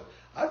of this one?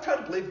 I've tried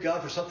to believe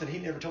God for something He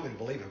never told me to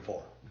believe Him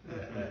for.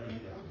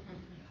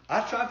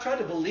 I've tried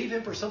to believe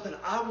Him for something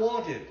I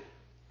wanted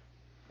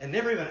and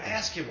never even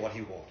asked Him what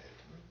He wanted.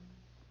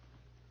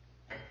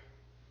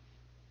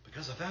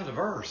 Because I found a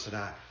verse and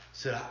I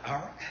said, all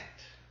right.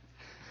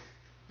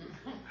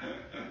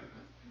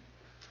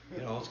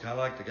 You know, it's kind of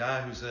like the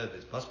guy who said,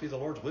 it must be the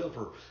Lord's will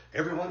for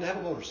everyone to have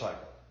a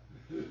motorcycle.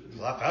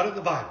 Well, I found it in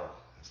the Bible.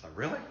 I was like,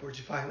 really? Where'd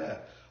you find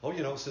that? Oh,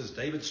 you know, it says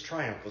David's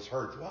triumph was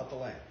heard throughout the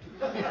land.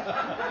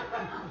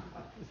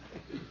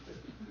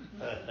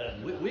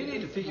 we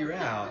need to figure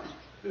out,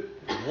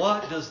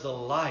 what does the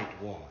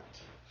light want?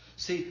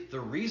 See, the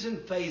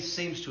reason faith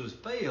seems to have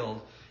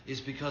failed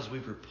is because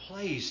we've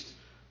replaced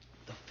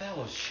the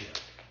fellowship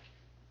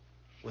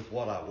with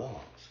what I want.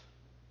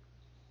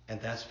 And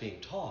that's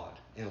being taught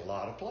in a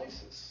lot of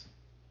places.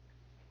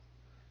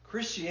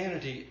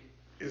 Christianity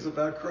is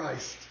about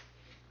Christ.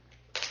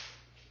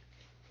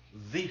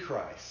 The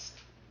Christ,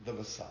 the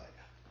Messiah.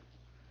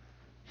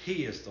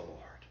 He is the Lord.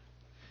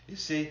 You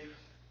see,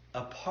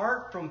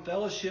 apart from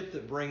fellowship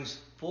that brings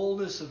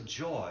fullness of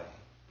joy,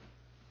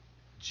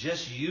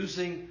 just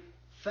using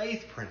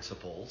faith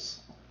principles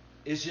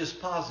is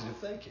just positive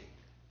thinking.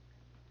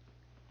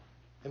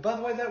 And by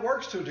the way, that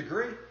works to a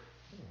degree.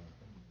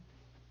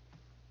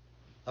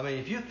 I mean,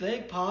 if you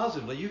think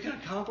positively, you can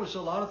accomplish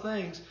a lot of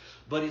things,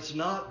 but it's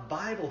not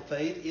Bible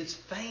faith, it's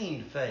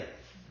feigned faith.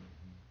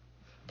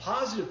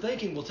 Positive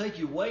thinking will take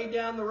you way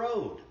down the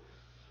road,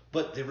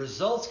 but the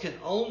results can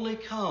only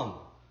come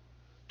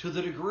to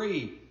the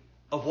degree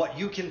of what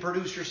you can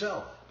produce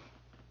yourself.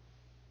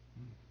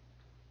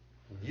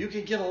 You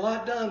can get a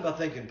lot done by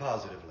thinking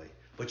positively,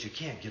 but you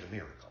can't get a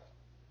miracle.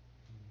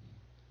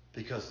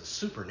 Because the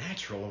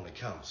supernatural only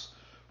comes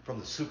from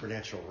the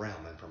supernatural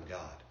realm and from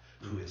God,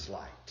 who is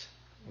light.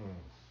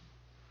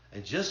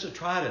 And just to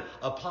try to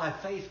apply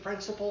faith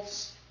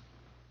principles,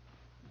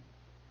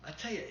 I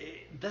tell you,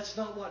 that's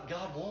not what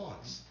God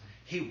wants.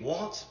 He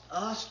wants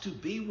us to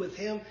be with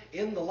Him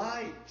in the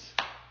light,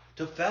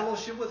 to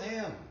fellowship with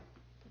Him,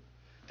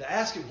 to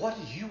ask Him, what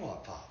do you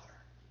want, Father?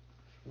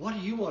 What do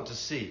you want to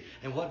see?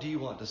 And what do you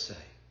want to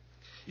say?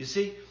 You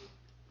see,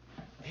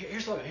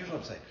 here's what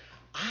I'm saying.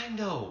 I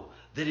know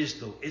that it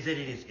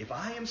is, if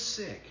I am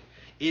sick,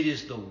 it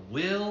is the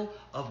will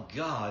of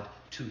God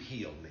to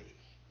heal me.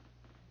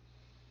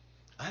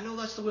 I know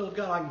that's the will of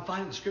God. I can find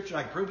it in the Scripture.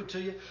 I can prove it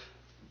to you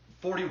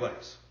 40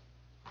 ways.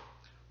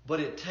 But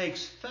it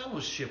takes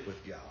fellowship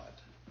with God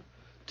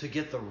to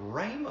get the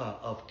rhema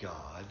of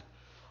God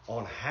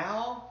on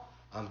how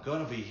I'm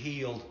going to be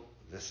healed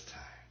this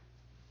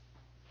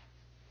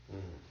time.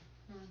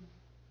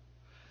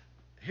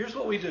 Here's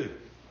what we do.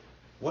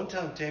 One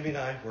time, Tammy and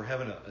I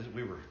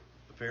we were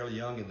fairly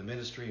young in the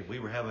ministry, and we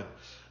were having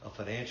a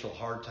financial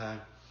hard time.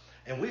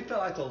 And we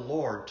felt like the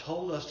Lord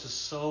told us to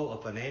sow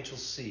a financial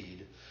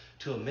seed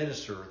to a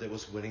minister that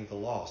was winning the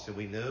lost. And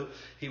we knew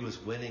he was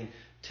winning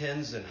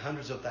tens and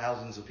hundreds of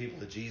thousands of people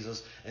to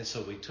Jesus. And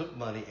so we took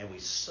money and we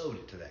sowed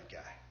it to that guy.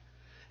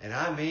 And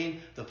I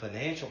mean, the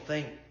financial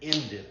thing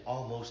ended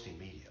almost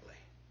immediately.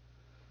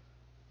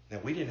 Now,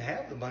 we didn't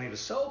have the money to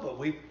sow, but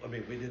we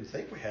didn't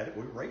think we had it.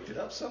 We raked it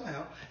up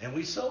somehow, and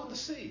we sowed the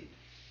seed.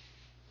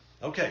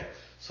 Okay,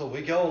 so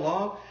we go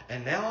along,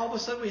 and now all of a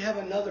sudden we have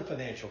another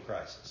financial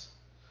crisis.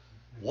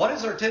 What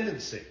is our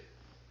tendency?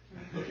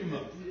 Look him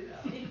up.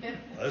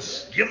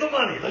 Let's give the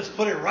money. Let's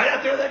put it right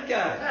out there, that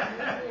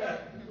guy.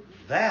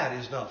 That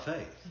is not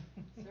faith.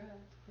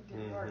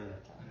 That's right.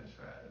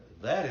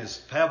 That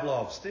is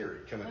Pavlov's theory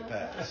coming to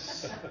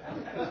pass.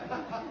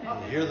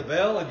 You hear the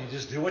bell and you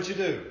just do what you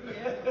do.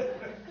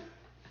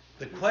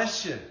 The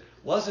question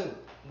wasn't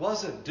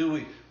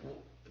do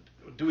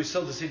we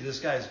sow the seed to this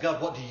guy? It's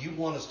God, what do you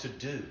want us to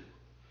do?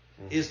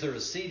 Is there a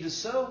seed to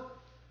sow?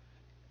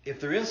 If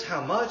there is,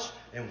 how much?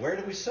 And where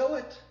do we sow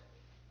it?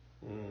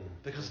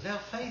 Because now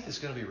faith is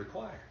going to be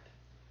required.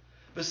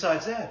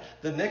 Besides that,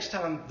 the next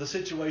time the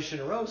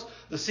situation arose,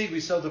 the seed we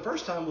sowed the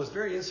first time was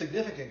very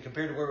insignificant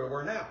compared to where we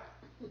were now.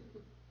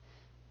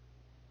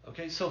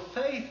 Okay, so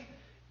faith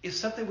is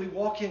something we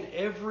walk in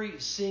every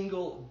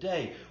single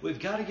day. We've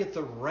got to get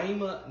the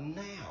rhema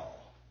now.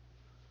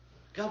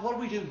 God, what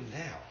do we do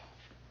now?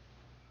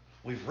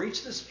 We've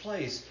reached this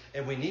place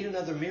and we need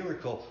another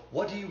miracle.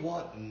 What do you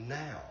want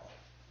now?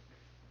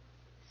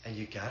 And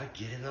you got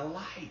to get in the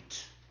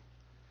light.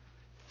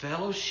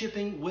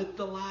 Fellowshipping with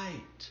the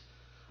light.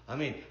 I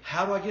mean,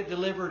 how do I get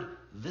delivered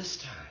this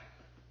time?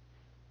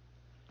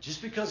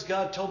 Just because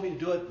God told me to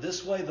do it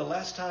this way the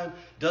last time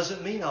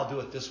doesn't mean I'll do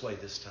it this way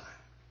this time.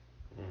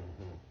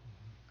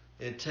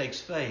 It takes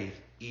faith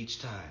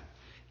each time.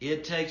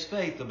 It takes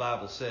faith, the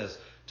Bible says,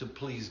 to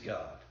please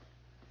God.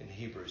 In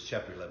Hebrews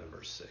chapter 11,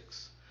 verse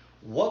 6.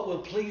 What will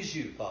please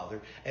you,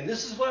 Father? And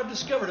this is what I've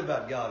discovered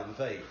about God and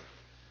faith.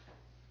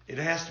 It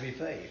has to be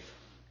faith.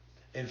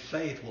 And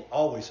faith will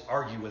always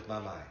argue with my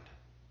mind.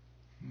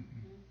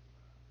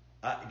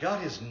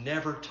 God has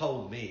never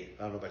told me,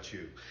 I don't know about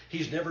you,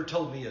 He's never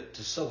told me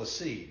to sow a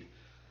seed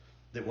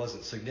that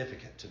wasn't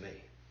significant to me.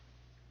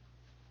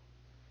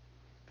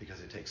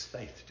 Because it takes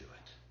faith to do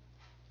it.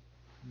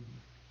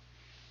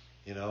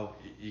 You know,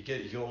 you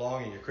go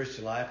along in your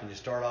Christian life and you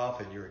start off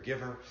and you're a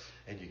giver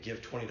and you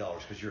give $20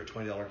 because you're a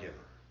 $20 giver.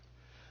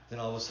 Then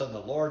all of a sudden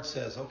the Lord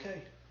says,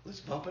 okay, let's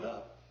bump it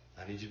up.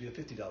 I need you to be a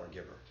 $50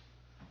 giver.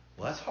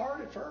 Well, that's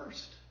hard at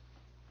first.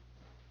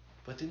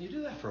 But then you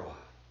do that for a while.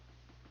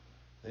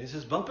 Then He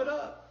says, bump it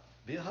up.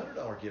 Be a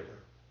 $100 giver.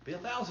 Be a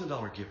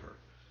 $1,000 giver.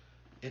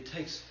 It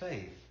takes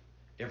faith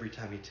every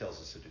time He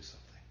tells us to do something.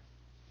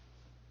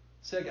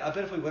 See, I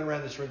bet if we went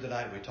around this room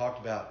tonight and we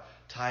talked about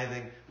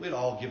tithing, we'd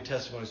all give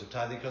testimonies of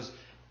tithing because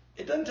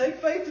it doesn't take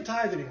faith to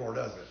tithe anymore,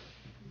 does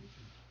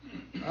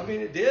it? I mean,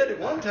 it did at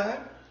one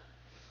time.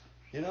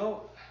 You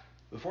know,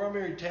 before I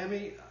married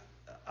Tammy,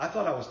 I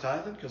thought I was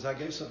tithing because I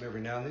gave something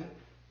every now and then.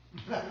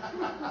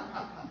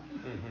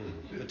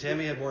 But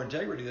Tammy had more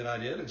integrity than I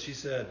did, and she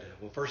said,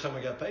 well, first time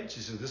I got paid, she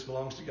said, this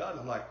belongs to God.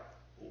 And I'm like,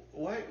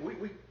 wait,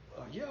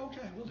 yeah,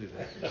 okay, we'll do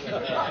that.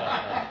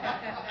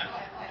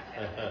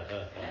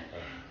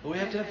 But we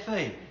have to have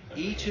faith.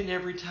 Each and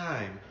every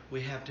time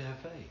we have to have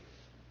faith.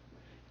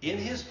 In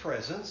His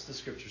presence, the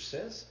Scripture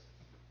says,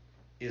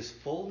 is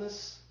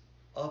fullness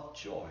of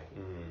joy.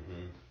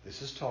 Mm-hmm.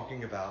 This is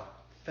talking about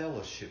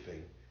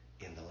fellowshipping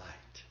in the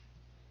light.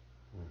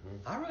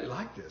 Mm-hmm. I really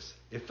like this.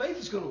 If faith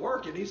is going to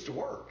work, it needs to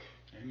work.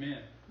 Amen.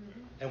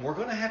 Mm-hmm. And we're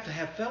going to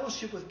have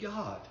fellowship with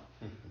God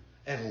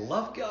and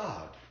love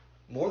God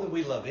more than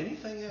we love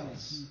anything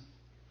else.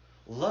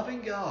 Mm-hmm.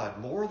 Loving God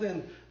more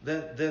than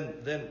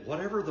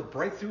whatever the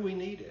breakthrough we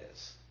need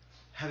is.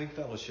 Having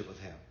fellowship with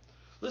Him.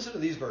 Listen to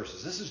these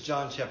verses. This is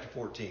John chapter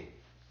 14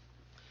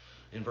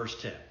 in verse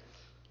 10.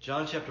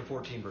 John chapter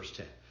 14 verse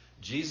 10.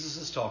 Jesus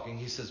is talking.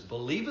 He says,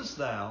 believest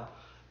thou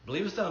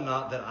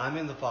not that I'm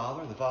in the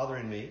Father and the Father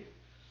in me?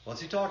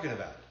 What's He talking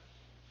about?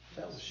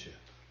 Fellowship.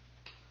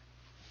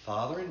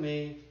 Father in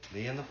me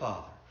and the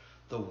Father.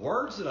 The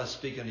words that I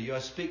speak unto you, I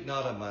speak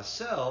not of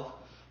myself,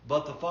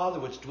 but the Father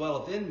which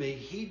dwelleth in me,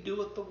 He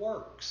doeth the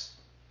works.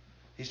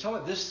 He's talking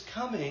about this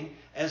coming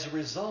as a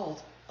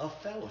result of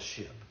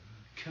fellowship,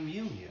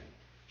 communion,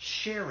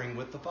 sharing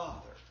with the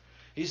Father.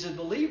 He said,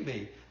 believe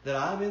me that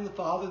I'm in the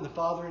Father and the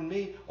Father in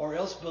me, or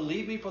else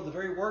believe me for the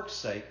very work's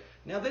sake.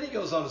 Now then He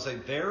goes on to say,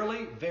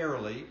 verily,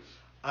 verily,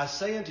 I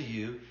say unto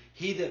you,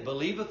 he that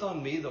believeth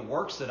on me, the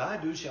works that I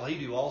do shall he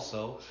do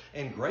also,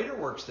 and greater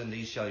works than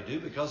these shall he do,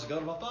 because I go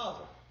to my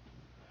Father.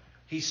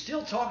 He's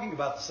still talking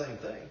about the same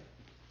thing.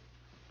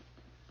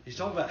 He's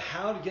talking about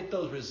how to get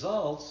those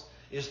results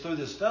is through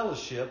this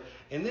fellowship.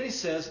 And then he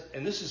says,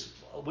 and this is,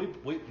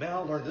 man, I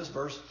learned this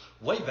verse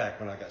way back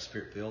when I got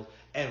Spirit-filled,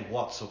 and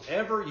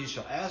whatsoever you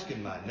shall ask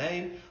in my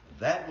name,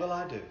 that will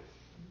I do,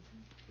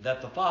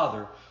 that the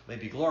Father may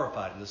be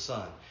glorified in the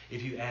Son.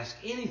 If you ask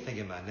anything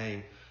in my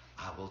name,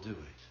 I will do it.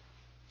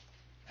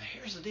 Now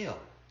here's the deal.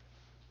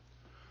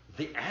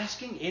 The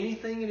asking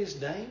anything in His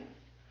name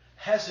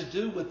has to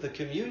do with the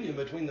communion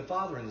between the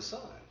Father and the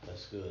Son.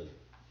 That's good.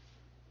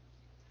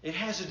 It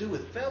has to do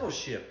with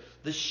fellowship,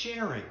 the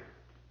sharing.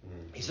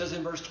 Mm-hmm. He says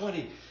in verse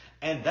 20,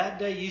 and that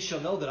day ye shall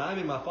know that I am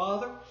in my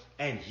Father,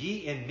 and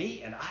ye in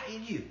me, and I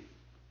in you.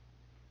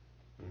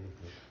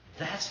 Mm-hmm.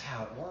 That's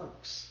how it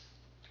works.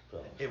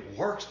 It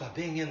works by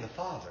being in the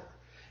Father.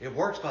 It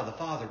works by the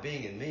Father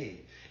being in me.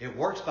 It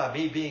works by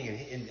me being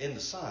in the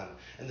Son,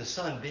 and the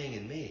Son being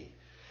in me.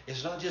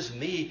 It's not just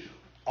me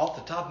off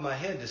the top of my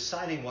head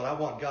deciding what I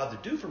want God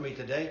to do for me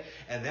today,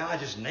 and now I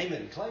just name it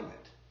and claim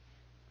it.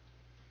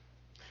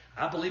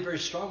 I believe very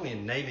strongly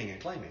in naming and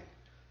claiming,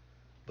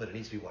 but it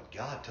needs to be what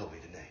God told me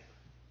to name,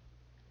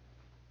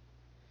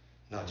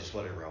 not just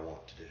whatever I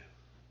want to do.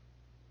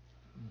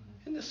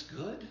 Isn't this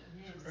good?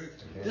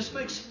 Yes. This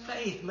makes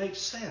faith make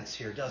sense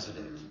here, doesn't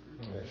it?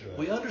 That's right.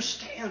 We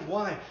understand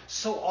why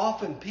so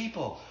often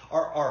people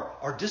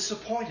are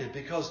disappointed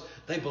because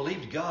they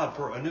believed God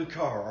for a new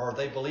car, or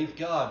they believed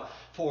God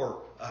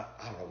for, I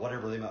don't know,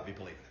 whatever they might be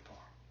believing it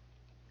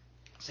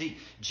for. See,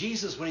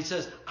 Jesus, when He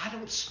says, I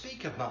don't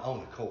speak of my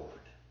own accord,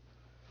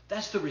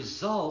 that's the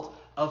result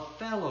of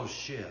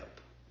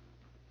fellowship.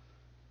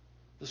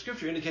 The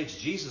Scripture indicates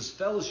Jesus'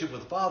 fellowship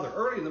with the Father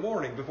early in the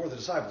morning before the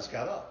disciples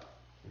got up.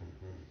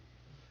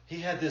 He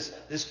had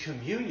this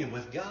communion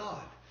with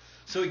God.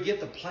 So he'd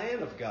get the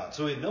plan of God.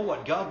 So he'd know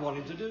what God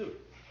wanted to do.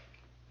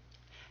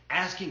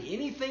 Asking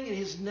anything in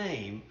His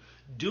name,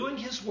 doing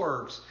His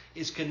works,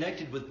 is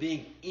connected with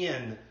being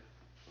in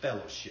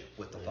fellowship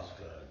with the Father.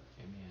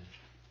 Amen.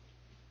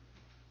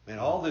 Man,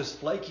 all this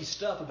flaky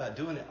stuff about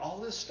doing it, all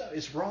this stuff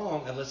is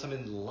wrong unless I'm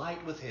in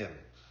light with Him.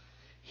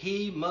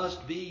 He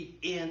must be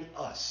in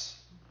us.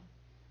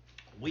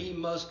 We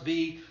must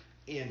be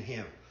in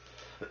Him.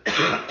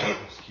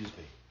 Excuse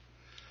me.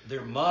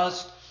 There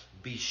must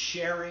be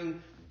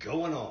sharing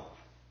going on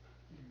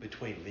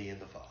between me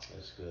and the Father.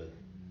 That's good.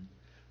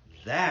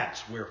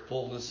 That's where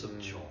fullness of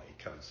joy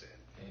comes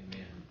in.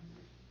 Amen.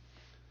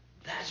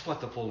 That's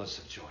what the fullness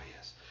of joy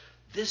is.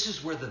 This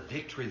is where the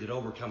victory that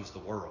overcomes the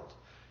world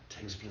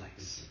takes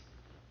place.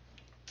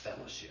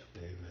 Fellowship.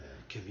 Amen.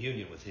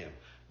 Communion with Him.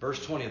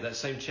 Verse 20 of that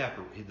same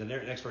chapter, the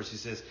next verse, he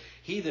says,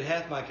 He that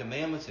hath my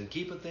commandments and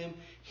keepeth them,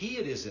 he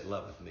it is that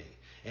loveth me.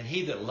 And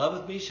he that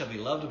loveth me shall be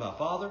loved of my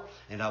Father,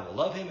 and I will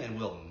love him and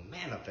will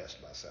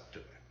manifest myself to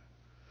him.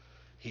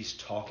 He's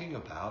talking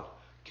about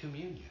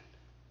communion.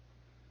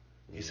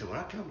 He said, when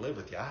I come live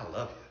with you, I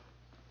love you.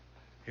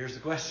 Here's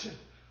the question.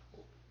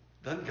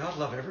 Doesn't God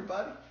love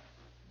everybody?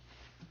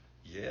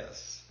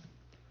 Yes.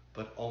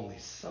 But only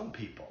some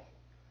people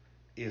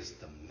is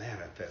the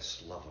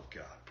manifest love of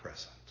God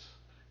present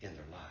in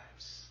their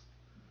lives.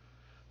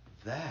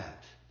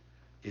 That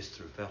is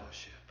through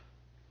fellowship.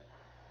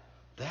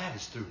 That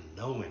is through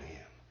knowing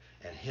Him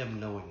and Him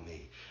knowing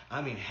me.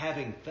 I mean,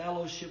 having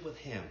fellowship with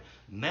Him.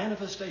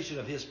 Manifestation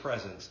of His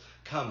presence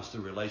comes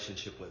through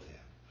relationship with Him.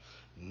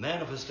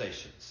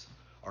 Manifestations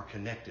are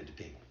connected to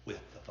being with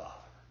the Father.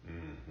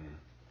 Mm-hmm.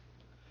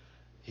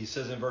 He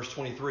says in verse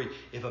 23,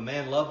 if a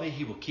man love me,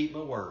 he will keep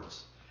my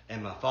words,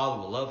 and my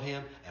Father will love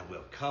him, and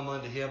will come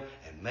unto him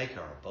and make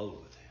our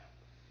abode with him.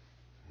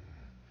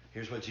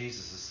 Here's what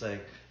Jesus is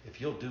saying.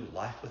 If you'll do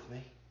life with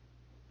me,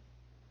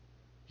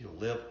 you'll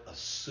live a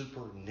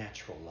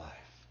supernatural life.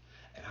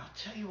 And I'll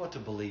tell you what to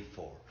believe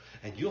for.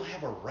 And you'll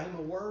have a rhema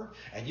word,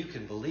 and you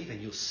can believe,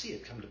 and you'll see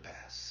it come to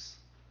pass.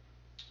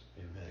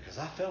 Amen. Because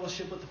I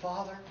fellowship with the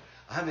Father.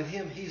 I'm in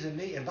Him, He's in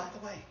me. And by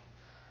the way,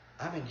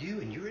 I'm in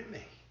you, and you're in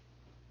me.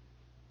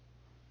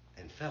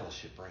 And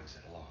fellowship brings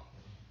it along.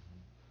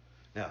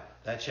 Now,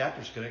 that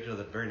chapter is connected to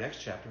the very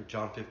next chapter,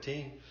 John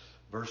 15,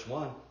 verse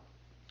 1.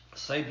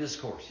 Same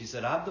discourse. He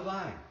said, I'm the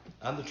vine.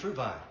 I'm the true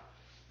vine.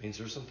 Means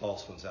there's some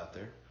false ones out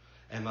there.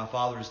 And my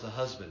Father is the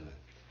husbandman.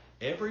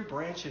 Every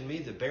branch in me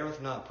that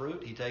beareth not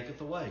fruit, He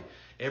taketh away.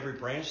 Every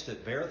branch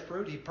that beareth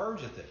fruit, He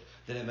purgeth it,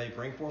 that it may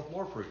bring forth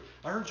more fruit.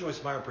 I heard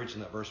Joyce Meyer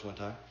preaching that verse one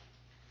time.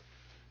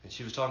 And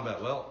she was talking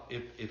about, well,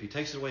 if He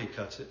takes it away, He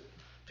cuts it.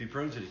 If He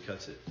prunes it, He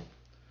cuts it.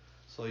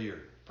 So you're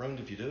pruned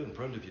if you do and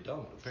pruned if you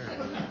don't,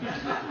 apparently.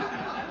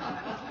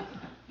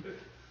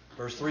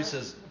 Verse 3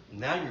 says,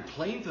 now you're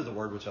clean through the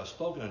word which I've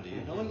spoken unto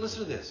you. Now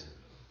listen to this.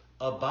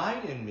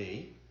 Abide in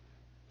me,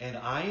 and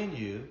I in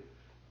you,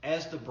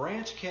 as the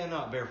branch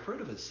cannot bear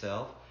fruit of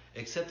itself,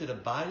 except it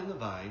abide in the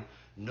vine,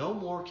 no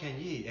more can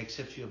ye,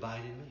 except you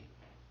abide in me.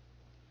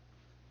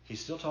 He's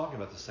still talking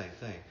about the same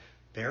thing.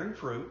 Bearing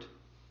fruit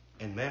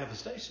and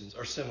manifestations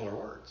are similar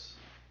words.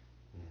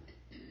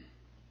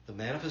 The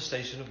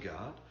manifestation of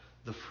God,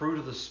 the fruit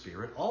of the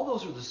Spirit, all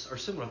those are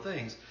similar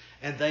things,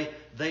 and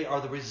they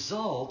are the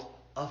result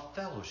of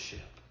fellowship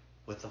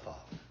with the Father.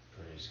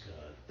 Praise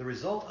God. The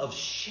result of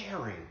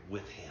sharing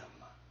with Him.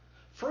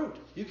 Fruit.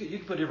 You can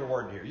put a different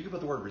word in here. You can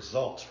put the word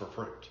results for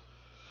fruit.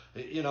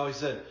 You know, he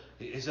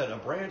said a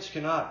branch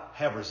cannot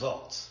have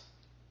results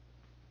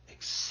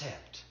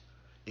except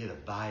it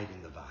abide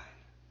in the vine.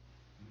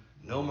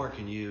 No more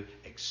can you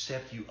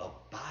except you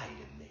abide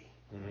in me.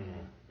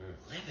 Mm-hmm.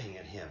 Living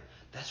in Him.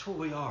 That's where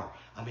we are.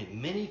 I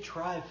mean, many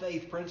try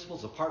faith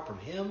principles apart from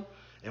Him,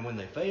 and when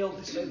they fail,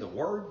 they say the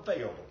Word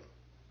failed them.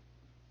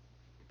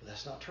 But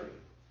that's not true.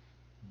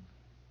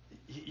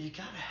 You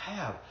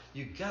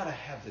gotta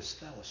have this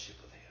fellowship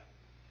with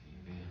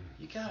Him. Amen.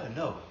 You gotta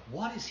know,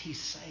 what is He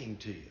saying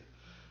to you?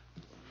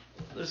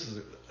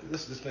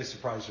 This may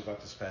surprise you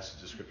about this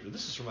passage of Scripture.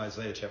 This is from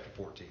Isaiah chapter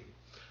 14.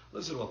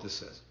 Listen to what this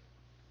says.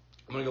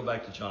 I'm going to go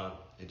back to John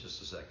in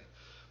just a second.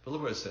 But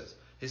look what it says.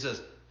 He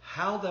says,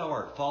 how thou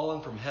art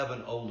fallen from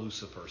heaven, O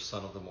Lucifer,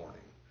 son of the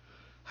morning.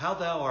 How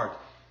thou art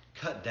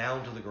cut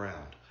down to the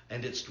ground,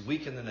 and didst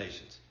weaken the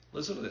nations.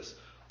 Listen to this.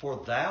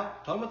 For thou,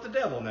 talking about the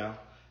devil now,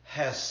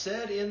 hast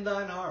said in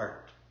thine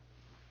heart.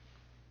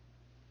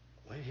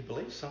 Wait, he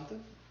believes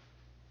something.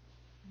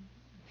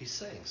 He's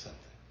saying something.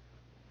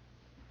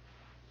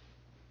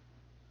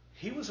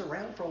 He was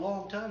around for a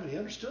long time, and he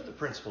understood the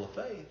principle of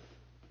faith.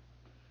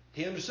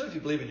 He understood if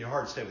you believe in your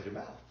heart, stay with your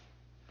mouth.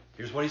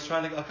 Here's what he's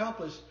trying to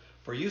accomplish.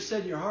 For you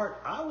said in your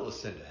heart, I will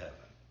ascend to heaven.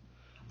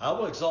 I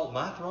will exalt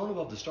my throne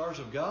above the stars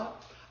of God.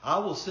 I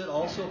will sit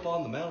also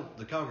upon the mount of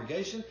the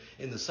congregation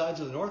in the sides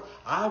of the north.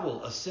 I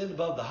will ascend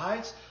above the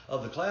heights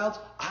of the clouds.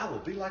 I will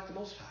be like the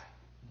Most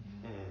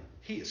High. Mm-hmm.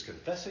 He is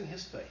confessing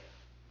his faith.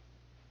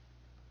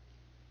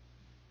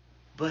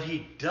 But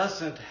he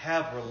doesn't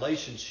have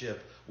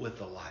relationship with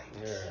the light.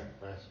 Yeah,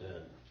 that's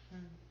it.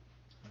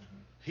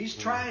 He's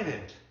trying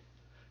it.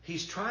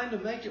 He's trying to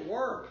make it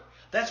work.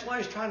 That's why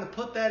he's trying to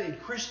put that in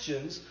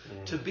Christians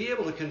to be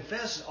able to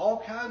confess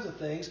all kinds of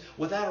things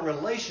without a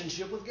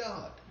relationship with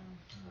God.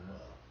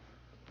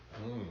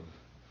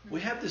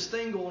 We have this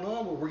thing going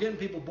on where we're getting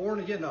people born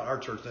again. Not our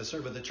church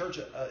necessarily, but the church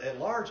at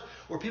large,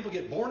 where people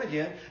get born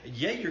again.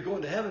 Yay, you're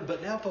going to heaven.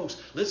 But now,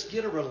 folks, let's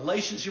get a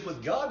relationship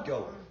with God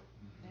going.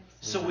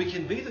 So we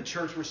can be the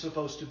church we're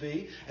supposed to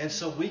be. And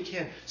so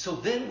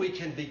then we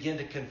can begin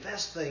to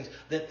confess things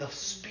that the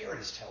Spirit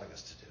is telling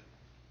us to do.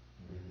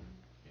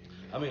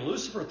 I mean,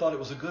 Lucifer thought it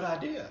was a good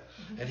idea.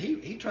 And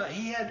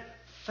he had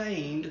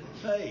feigned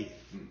faith.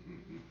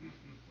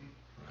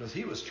 Because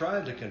he was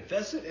trying to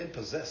confess it and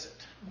possess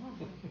it.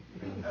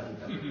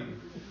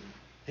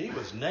 He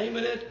was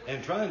naming it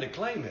and trying to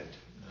claim it.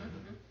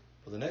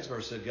 But the next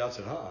verse said, God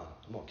said,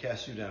 I'm going to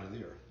cast you down to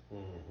the earth.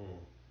 Mm-hmm.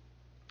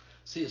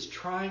 See, it's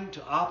trying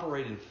to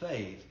operate in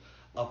faith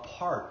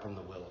apart from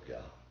the will of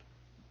God.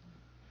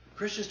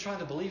 Christians trying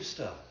to believe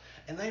stuff,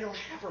 and they don't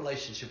have a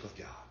relationship with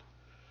God.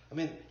 I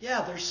mean,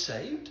 yeah, they're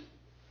saved.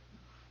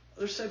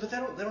 They're saved, but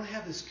they don't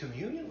have this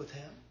communion with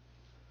Him.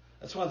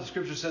 That's why the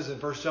Scripture says in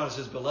 1 John, it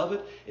says,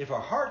 Beloved, if our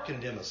heart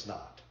condemn us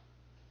not,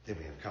 then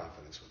we have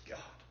confidence with God.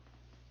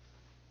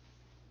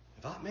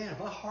 If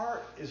my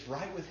heart is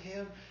right with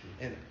Him,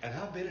 and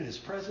I've been in His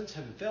presence,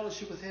 having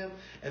fellowship with Him,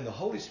 and the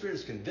Holy Spirit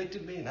has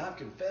convicted me, and I've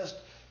confessed.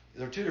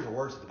 There are two different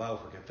words in the Bible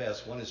for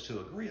confess. One is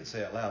to agree and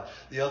say out loud.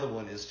 The other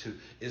one is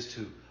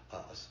to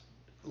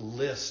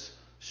list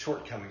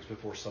shortcomings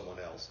before someone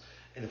else.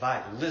 And if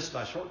I list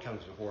my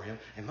shortcomings before Him,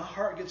 and my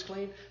heart gets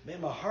clean,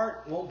 man, my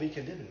heart won't be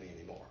condemning me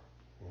anymore.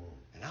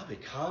 And I'll be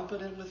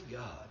confident with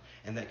God.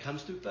 And that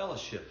comes through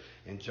fellowship.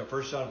 And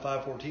 1 John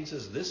 5:14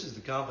 says, this is the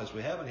confidence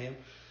we have in Him,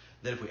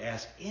 that if we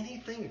ask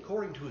anything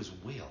according to His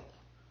will,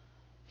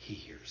 He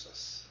hears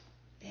us.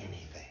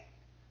 Anything.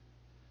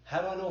 How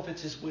do I know if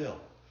it's His will?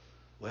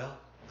 Well,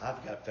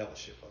 I've got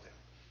fellowship with Him.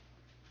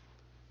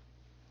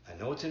 I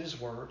know it's in His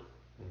Word,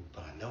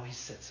 but I know He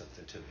said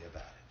something to me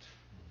about it.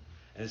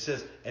 And it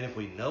says, and if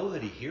we know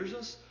that He hears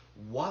us,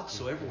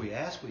 whatsoever we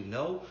ask, we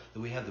know that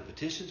we have the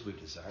petitions we've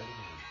desired of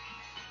Him.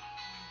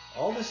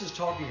 All this is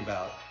talking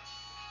about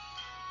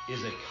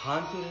is a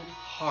confident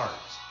heart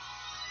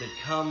that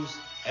comes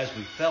as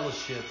we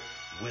fellowship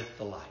with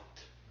the light.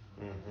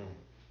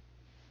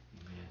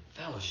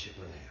 Fellowship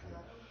with Him.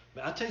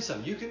 But I'll tell you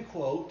something. You can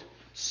quote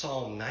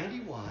Psalm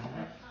 91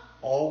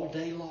 all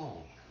day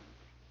long.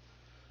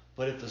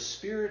 But if the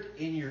Spirit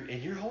in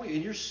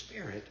your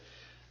spirit,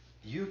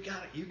 you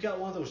got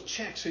one of those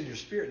checks in your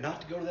spirit not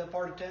to go to that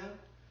part of town.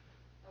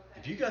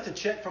 If you got the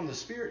check from the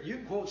Spirit, you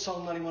can quote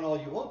Psalm 91 all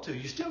you want to.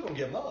 You're still going to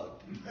get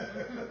mugged.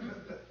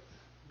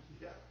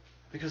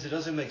 Because it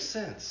doesn't make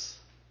sense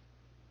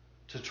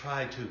to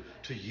try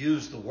to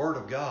use the Word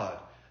of God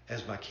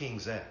as my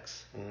King's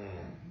X.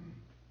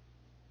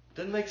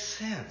 Doesn't make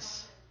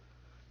sense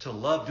to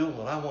love doing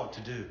what I want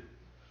to do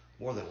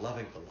more than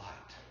loving the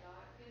light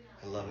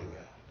and loving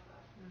God.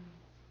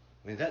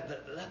 I mean,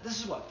 this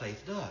is what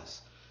faith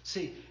does.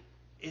 See,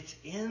 it's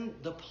in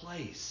the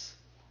place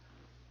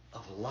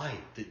of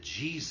light that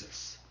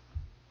Jesus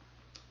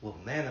will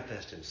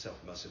manifest Himself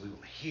in us, and we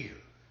will hear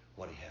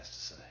what He has to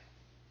say.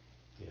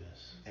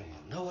 Yes. And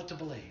we'll know what to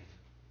believe.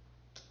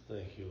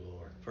 Thank you,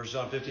 Lord. 1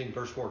 John 15,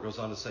 verse 4 goes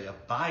on to say,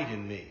 Abide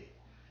in me,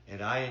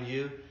 and I in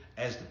you,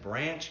 as the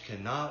branch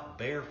cannot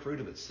bear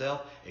fruit of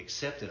itself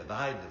except it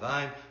abide in the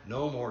vine,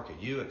 no more can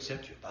you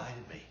except you abide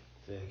in me.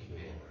 Thank you,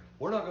 Lord.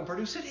 We're not going to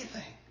produce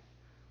anything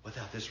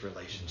without this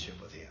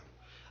relationship with Him.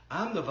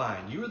 I'm the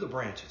vine, you are the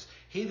branches.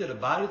 He that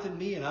abideth in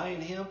me and I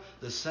in him,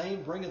 the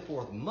same bringeth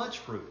forth much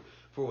fruit.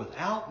 For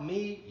without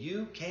me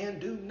you can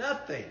do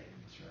nothing.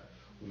 That's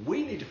right.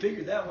 We need to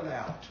figure that one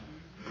out.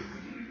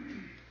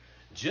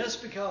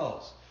 Just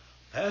because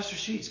Pastor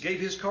Sheets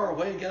gave his car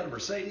away and got a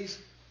Mercedes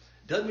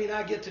doesn't mean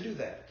I get to do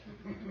that.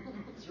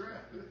 That's right.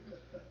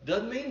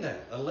 Doesn't mean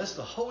that unless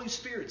the Holy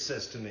Spirit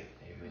says to me,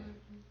 Amen,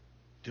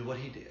 do what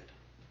He did.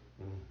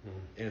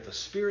 And if the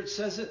Spirit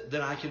says it,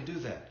 then I can do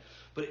that.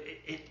 But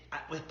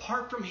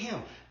apart from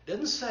Him, it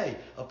doesn't say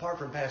apart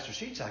from Pastor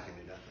Sheets I can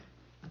do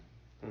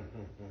nothing.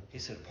 He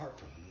said apart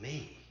from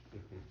me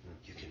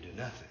you can do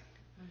nothing.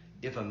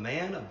 If a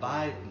man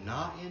abide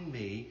not in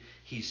me,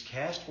 he's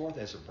cast forth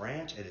as a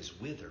branch and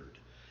is withered.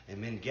 And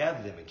men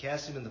gather them and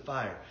cast them in the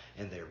fire,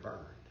 and they're burned.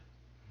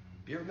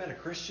 Have you ever met a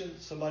Christian?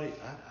 Somebody,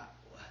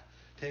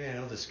 tell me, I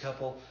know this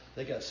couple,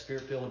 they got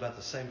Spirit-filled about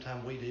the same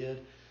time we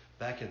did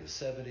back in the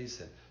 70s.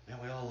 And man,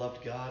 we all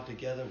loved God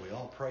together. We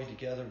all prayed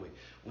together.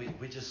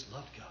 We just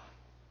loved God.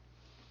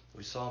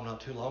 We saw them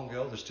not too long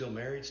ago. They're still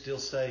married, still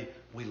say,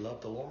 we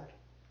love the Lord.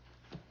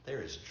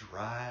 They're as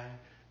dry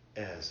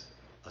as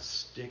a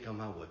stick on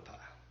my woodpile.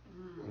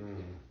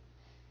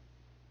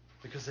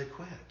 Because they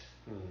quit.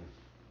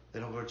 They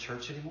don't go to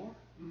church anymore.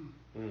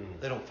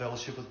 They don't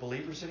fellowship with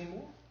believers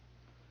anymore.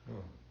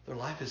 Their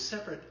life is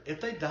separate.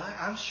 If they die,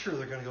 I'm sure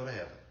they're going to go to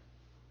heaven.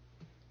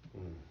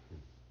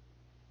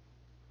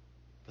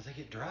 But they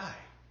get dry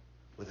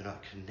when they're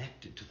not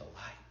connected to the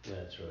light.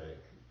 That's right.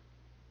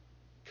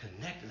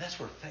 Connected. That's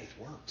where faith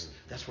works.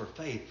 That's where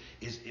faith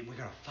is. We're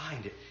going to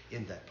find it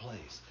in that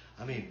place.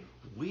 I mean,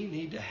 we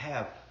need to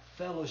have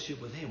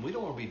fellowship with Him. We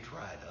don't want to be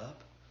dried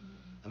up.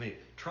 I mean,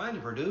 trying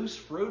to produce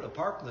fruit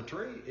apart from the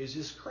tree is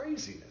just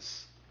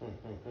craziness.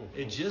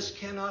 It just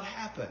cannot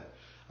happen.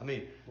 I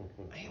mean,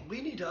 man,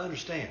 we need to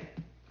understand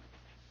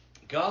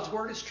God's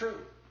Word is true.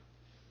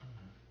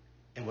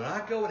 And when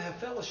I go and have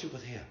fellowship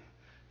with Him,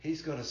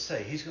 He's going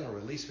to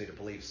release me to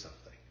believe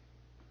something.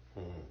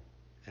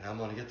 And I'm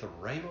going to get the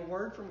rhema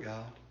word from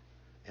God,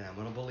 and I'm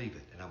going to believe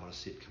it, and I'm going to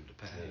see it come to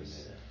pass.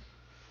 Amen.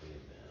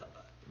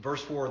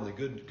 Verse 4 in the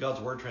Good God's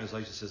Word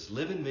translation says,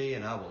 live in me,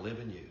 and I will live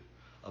in you.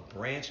 A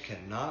branch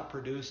cannot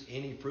produce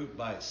any fruit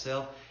by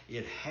itself.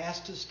 It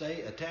has to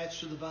stay attached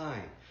to the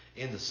vine.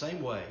 In the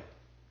same way,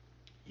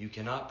 you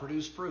cannot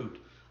produce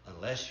fruit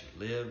unless you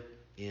live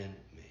in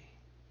me.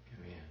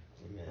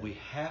 Amen. We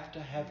have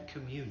to have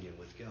communion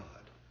with God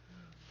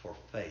for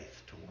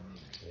faith to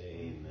work.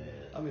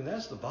 Amen. I mean,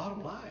 that's the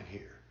bottom line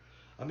here.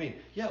 I mean,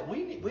 yeah,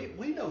 we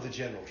know the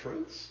general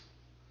truths.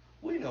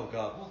 We know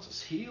God wants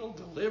us healed,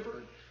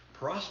 delivered,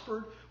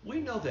 prospered.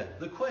 We know that.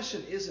 The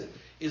question isn't,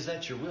 is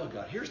that your will,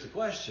 God? Here's the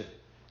question.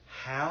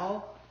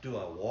 How do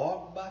I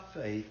walk by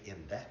faith in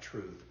that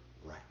truth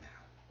right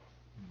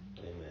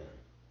now? Amen.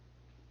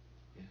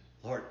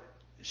 Lord,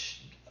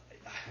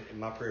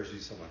 my prayers do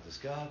something like this.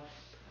 God,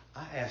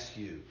 I ask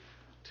you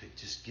to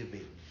just give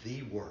me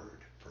the word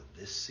for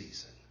this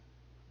season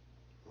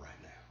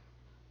right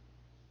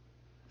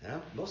now.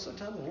 And most of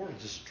the time the Lord will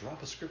just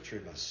drop a scripture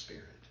in my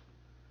spirit.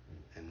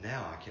 And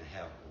now I can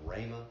have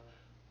rhema,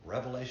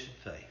 revelation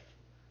faith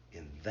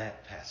in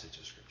that passage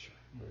of scripture.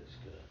 Praise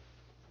God.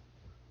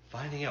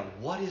 Finding out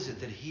what is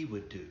it that he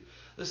would do.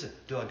 Listen,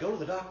 do I go to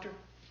the doctor?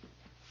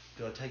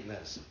 Do I take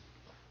medicine?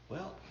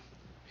 Well,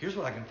 here's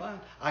what I can find.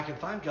 I can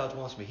find God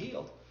wants me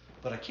healed,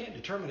 but I can't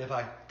determine if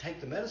I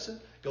take the medicine,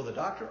 go to the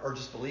doctor, or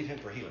just believe him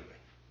for healing me.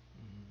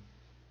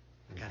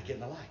 I've got to get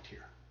in the light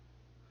here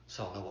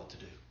so I'll know what to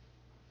do.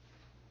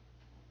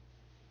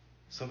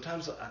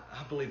 Sometimes,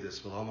 I believe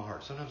this with all my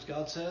heart. Sometimes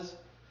God says,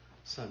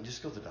 son,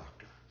 just go to the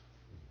doctor.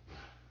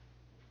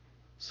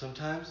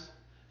 Sometimes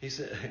he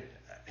said,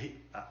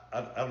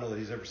 I don't know that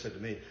he's ever said to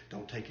me,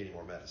 don't take any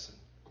more medicine.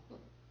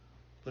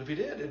 But if he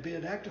did, it'd be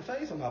an act of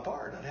faith on my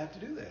part. I'd have to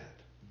do that.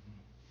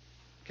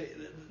 Okay,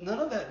 none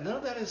of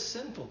that is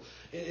sinful.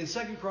 In 2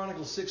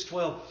 Chronicles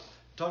 6:12,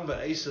 talking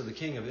about Asa, the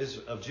king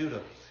of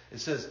Judah, it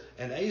says,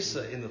 and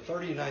Asa, in the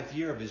 39th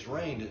year of his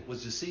reign,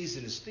 was diseased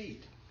in his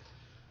feet,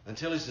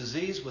 until his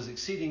disease was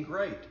exceeding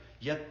great.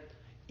 Yet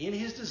in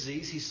his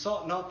disease he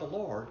sought not the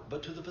Lord,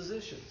 but to the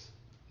physicians.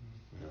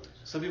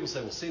 Some people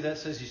say, well, see, that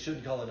says you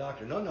shouldn't call a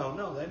doctor. No,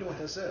 they know what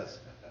that says.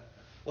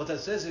 What that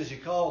says is you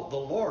call the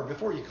Lord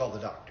before you call the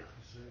doctor.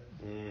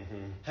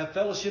 Mm-hmm. Have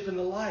fellowship in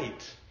the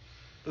light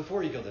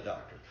before you go to the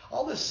doctor.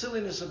 All this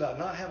silliness about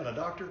not having a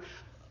doctor,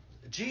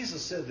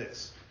 Jesus said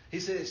this. He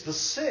said it's the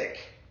sick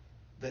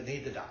that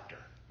need the doctor.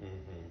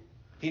 Mm-hmm.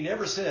 He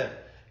never said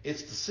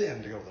it's the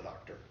sin to go to the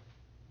doctor.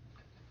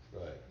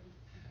 Right.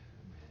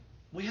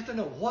 We have to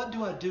know, what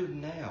do I do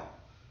now?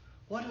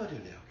 What do I do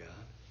now, God?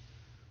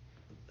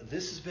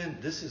 This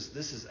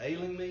is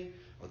ailing me,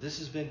 or this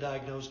has been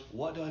diagnosed.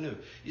 What do I do?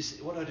 You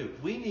see, what do I do?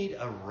 We need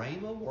a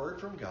rhema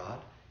word from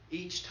God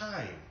each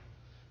time,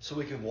 so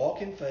we can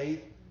walk in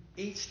faith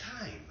each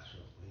time. That's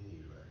what we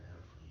need right now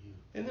for you.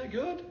 Isn't that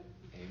good?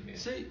 Amen.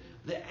 See,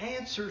 the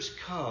answers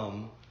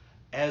come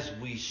as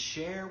we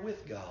share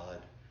with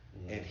God,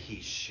 and He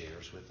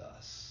shares with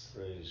us.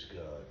 Praise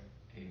God.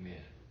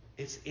 Amen.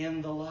 It's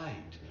in the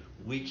light.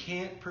 We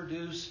can't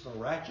produce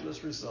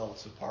miraculous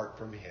results apart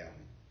from Him.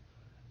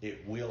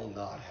 It will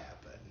not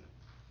happen.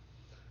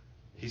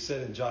 He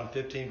said in John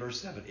 15, verse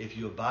 7, if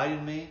you abide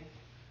in me,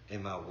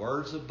 and my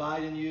words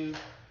abide in you,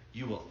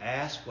 you will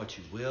ask what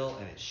you will,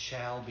 and it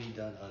shall be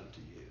done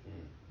unto you.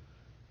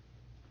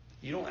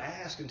 You don't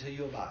ask until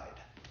you abide.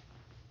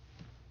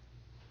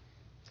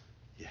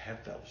 You have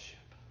fellowship.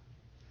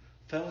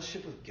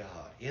 Fellowship with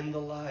God in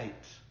the light.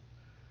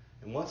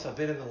 And once I've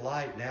been in the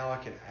light, now I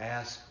can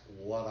ask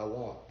what I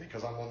want,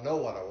 because I'm going to know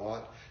what I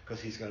want,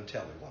 because He's going to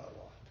tell me what I want.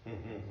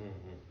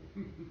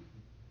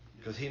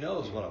 Because He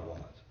knows what I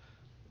want.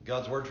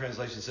 God's Word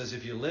translation says,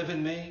 if you live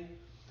in me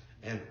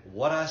and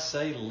what I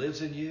say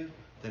lives in you,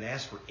 then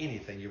ask for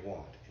anything you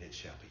want and it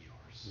shall be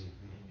yours.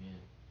 Amen.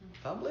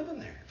 If I'm living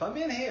there, if I'm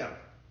in Him,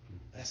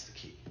 that's the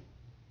key.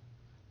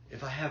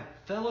 If I have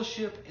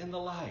fellowship in the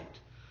light,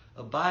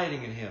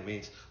 abiding in Him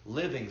means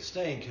living,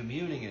 staying,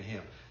 communing in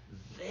Him,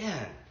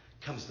 then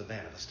comes the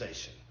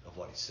manifestation of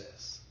what He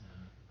says.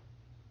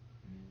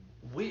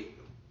 We,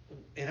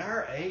 in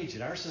our age,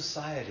 in our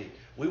society,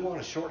 we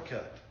want a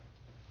shortcut.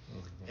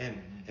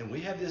 And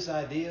we have this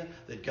idea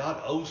that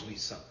God owes me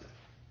something.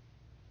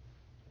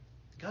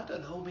 God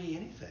doesn't owe me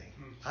anything.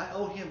 I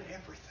owe Him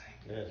everything.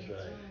 That's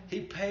right.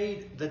 He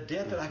paid the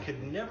debt that I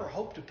could never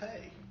hope to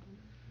pay.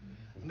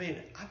 I mean,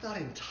 I'm not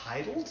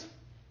entitled.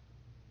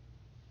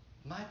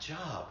 My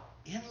job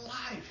in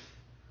life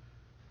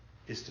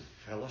is to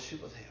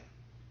fellowship with Him,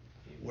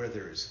 where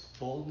there is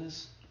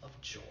fullness of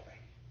joy,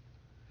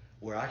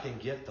 where I can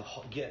get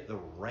the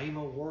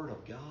rhema word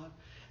of God,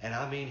 and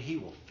I mean He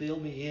will fill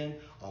me in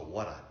on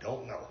what I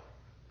don't know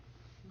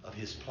of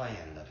His plan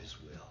and of His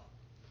will.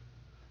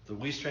 The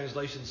Weiss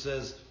translation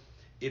says,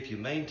 if you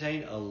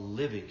maintain a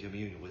living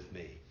communion with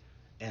me,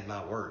 and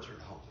my words are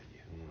at home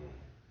in you.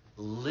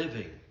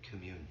 Living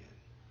communion.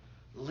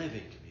 Living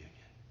communion.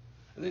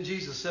 And then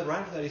Jesus said right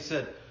after that, He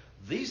said,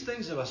 these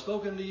things have I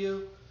spoken to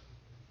you,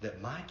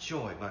 that my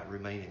joy might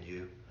remain in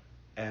you,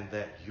 and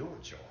that your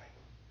joy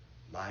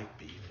might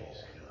be full.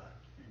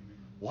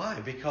 Why?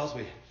 Because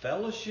we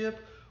fellowship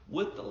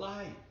with the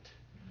light.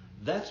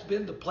 That's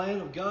been the plan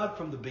of God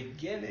from the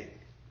beginning.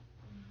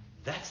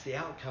 That's the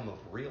outcome of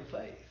real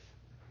faith,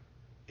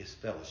 is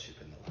fellowship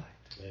in the light.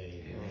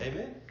 Amen.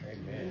 Amen?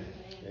 Amen.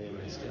 Amen.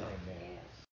 Praise God.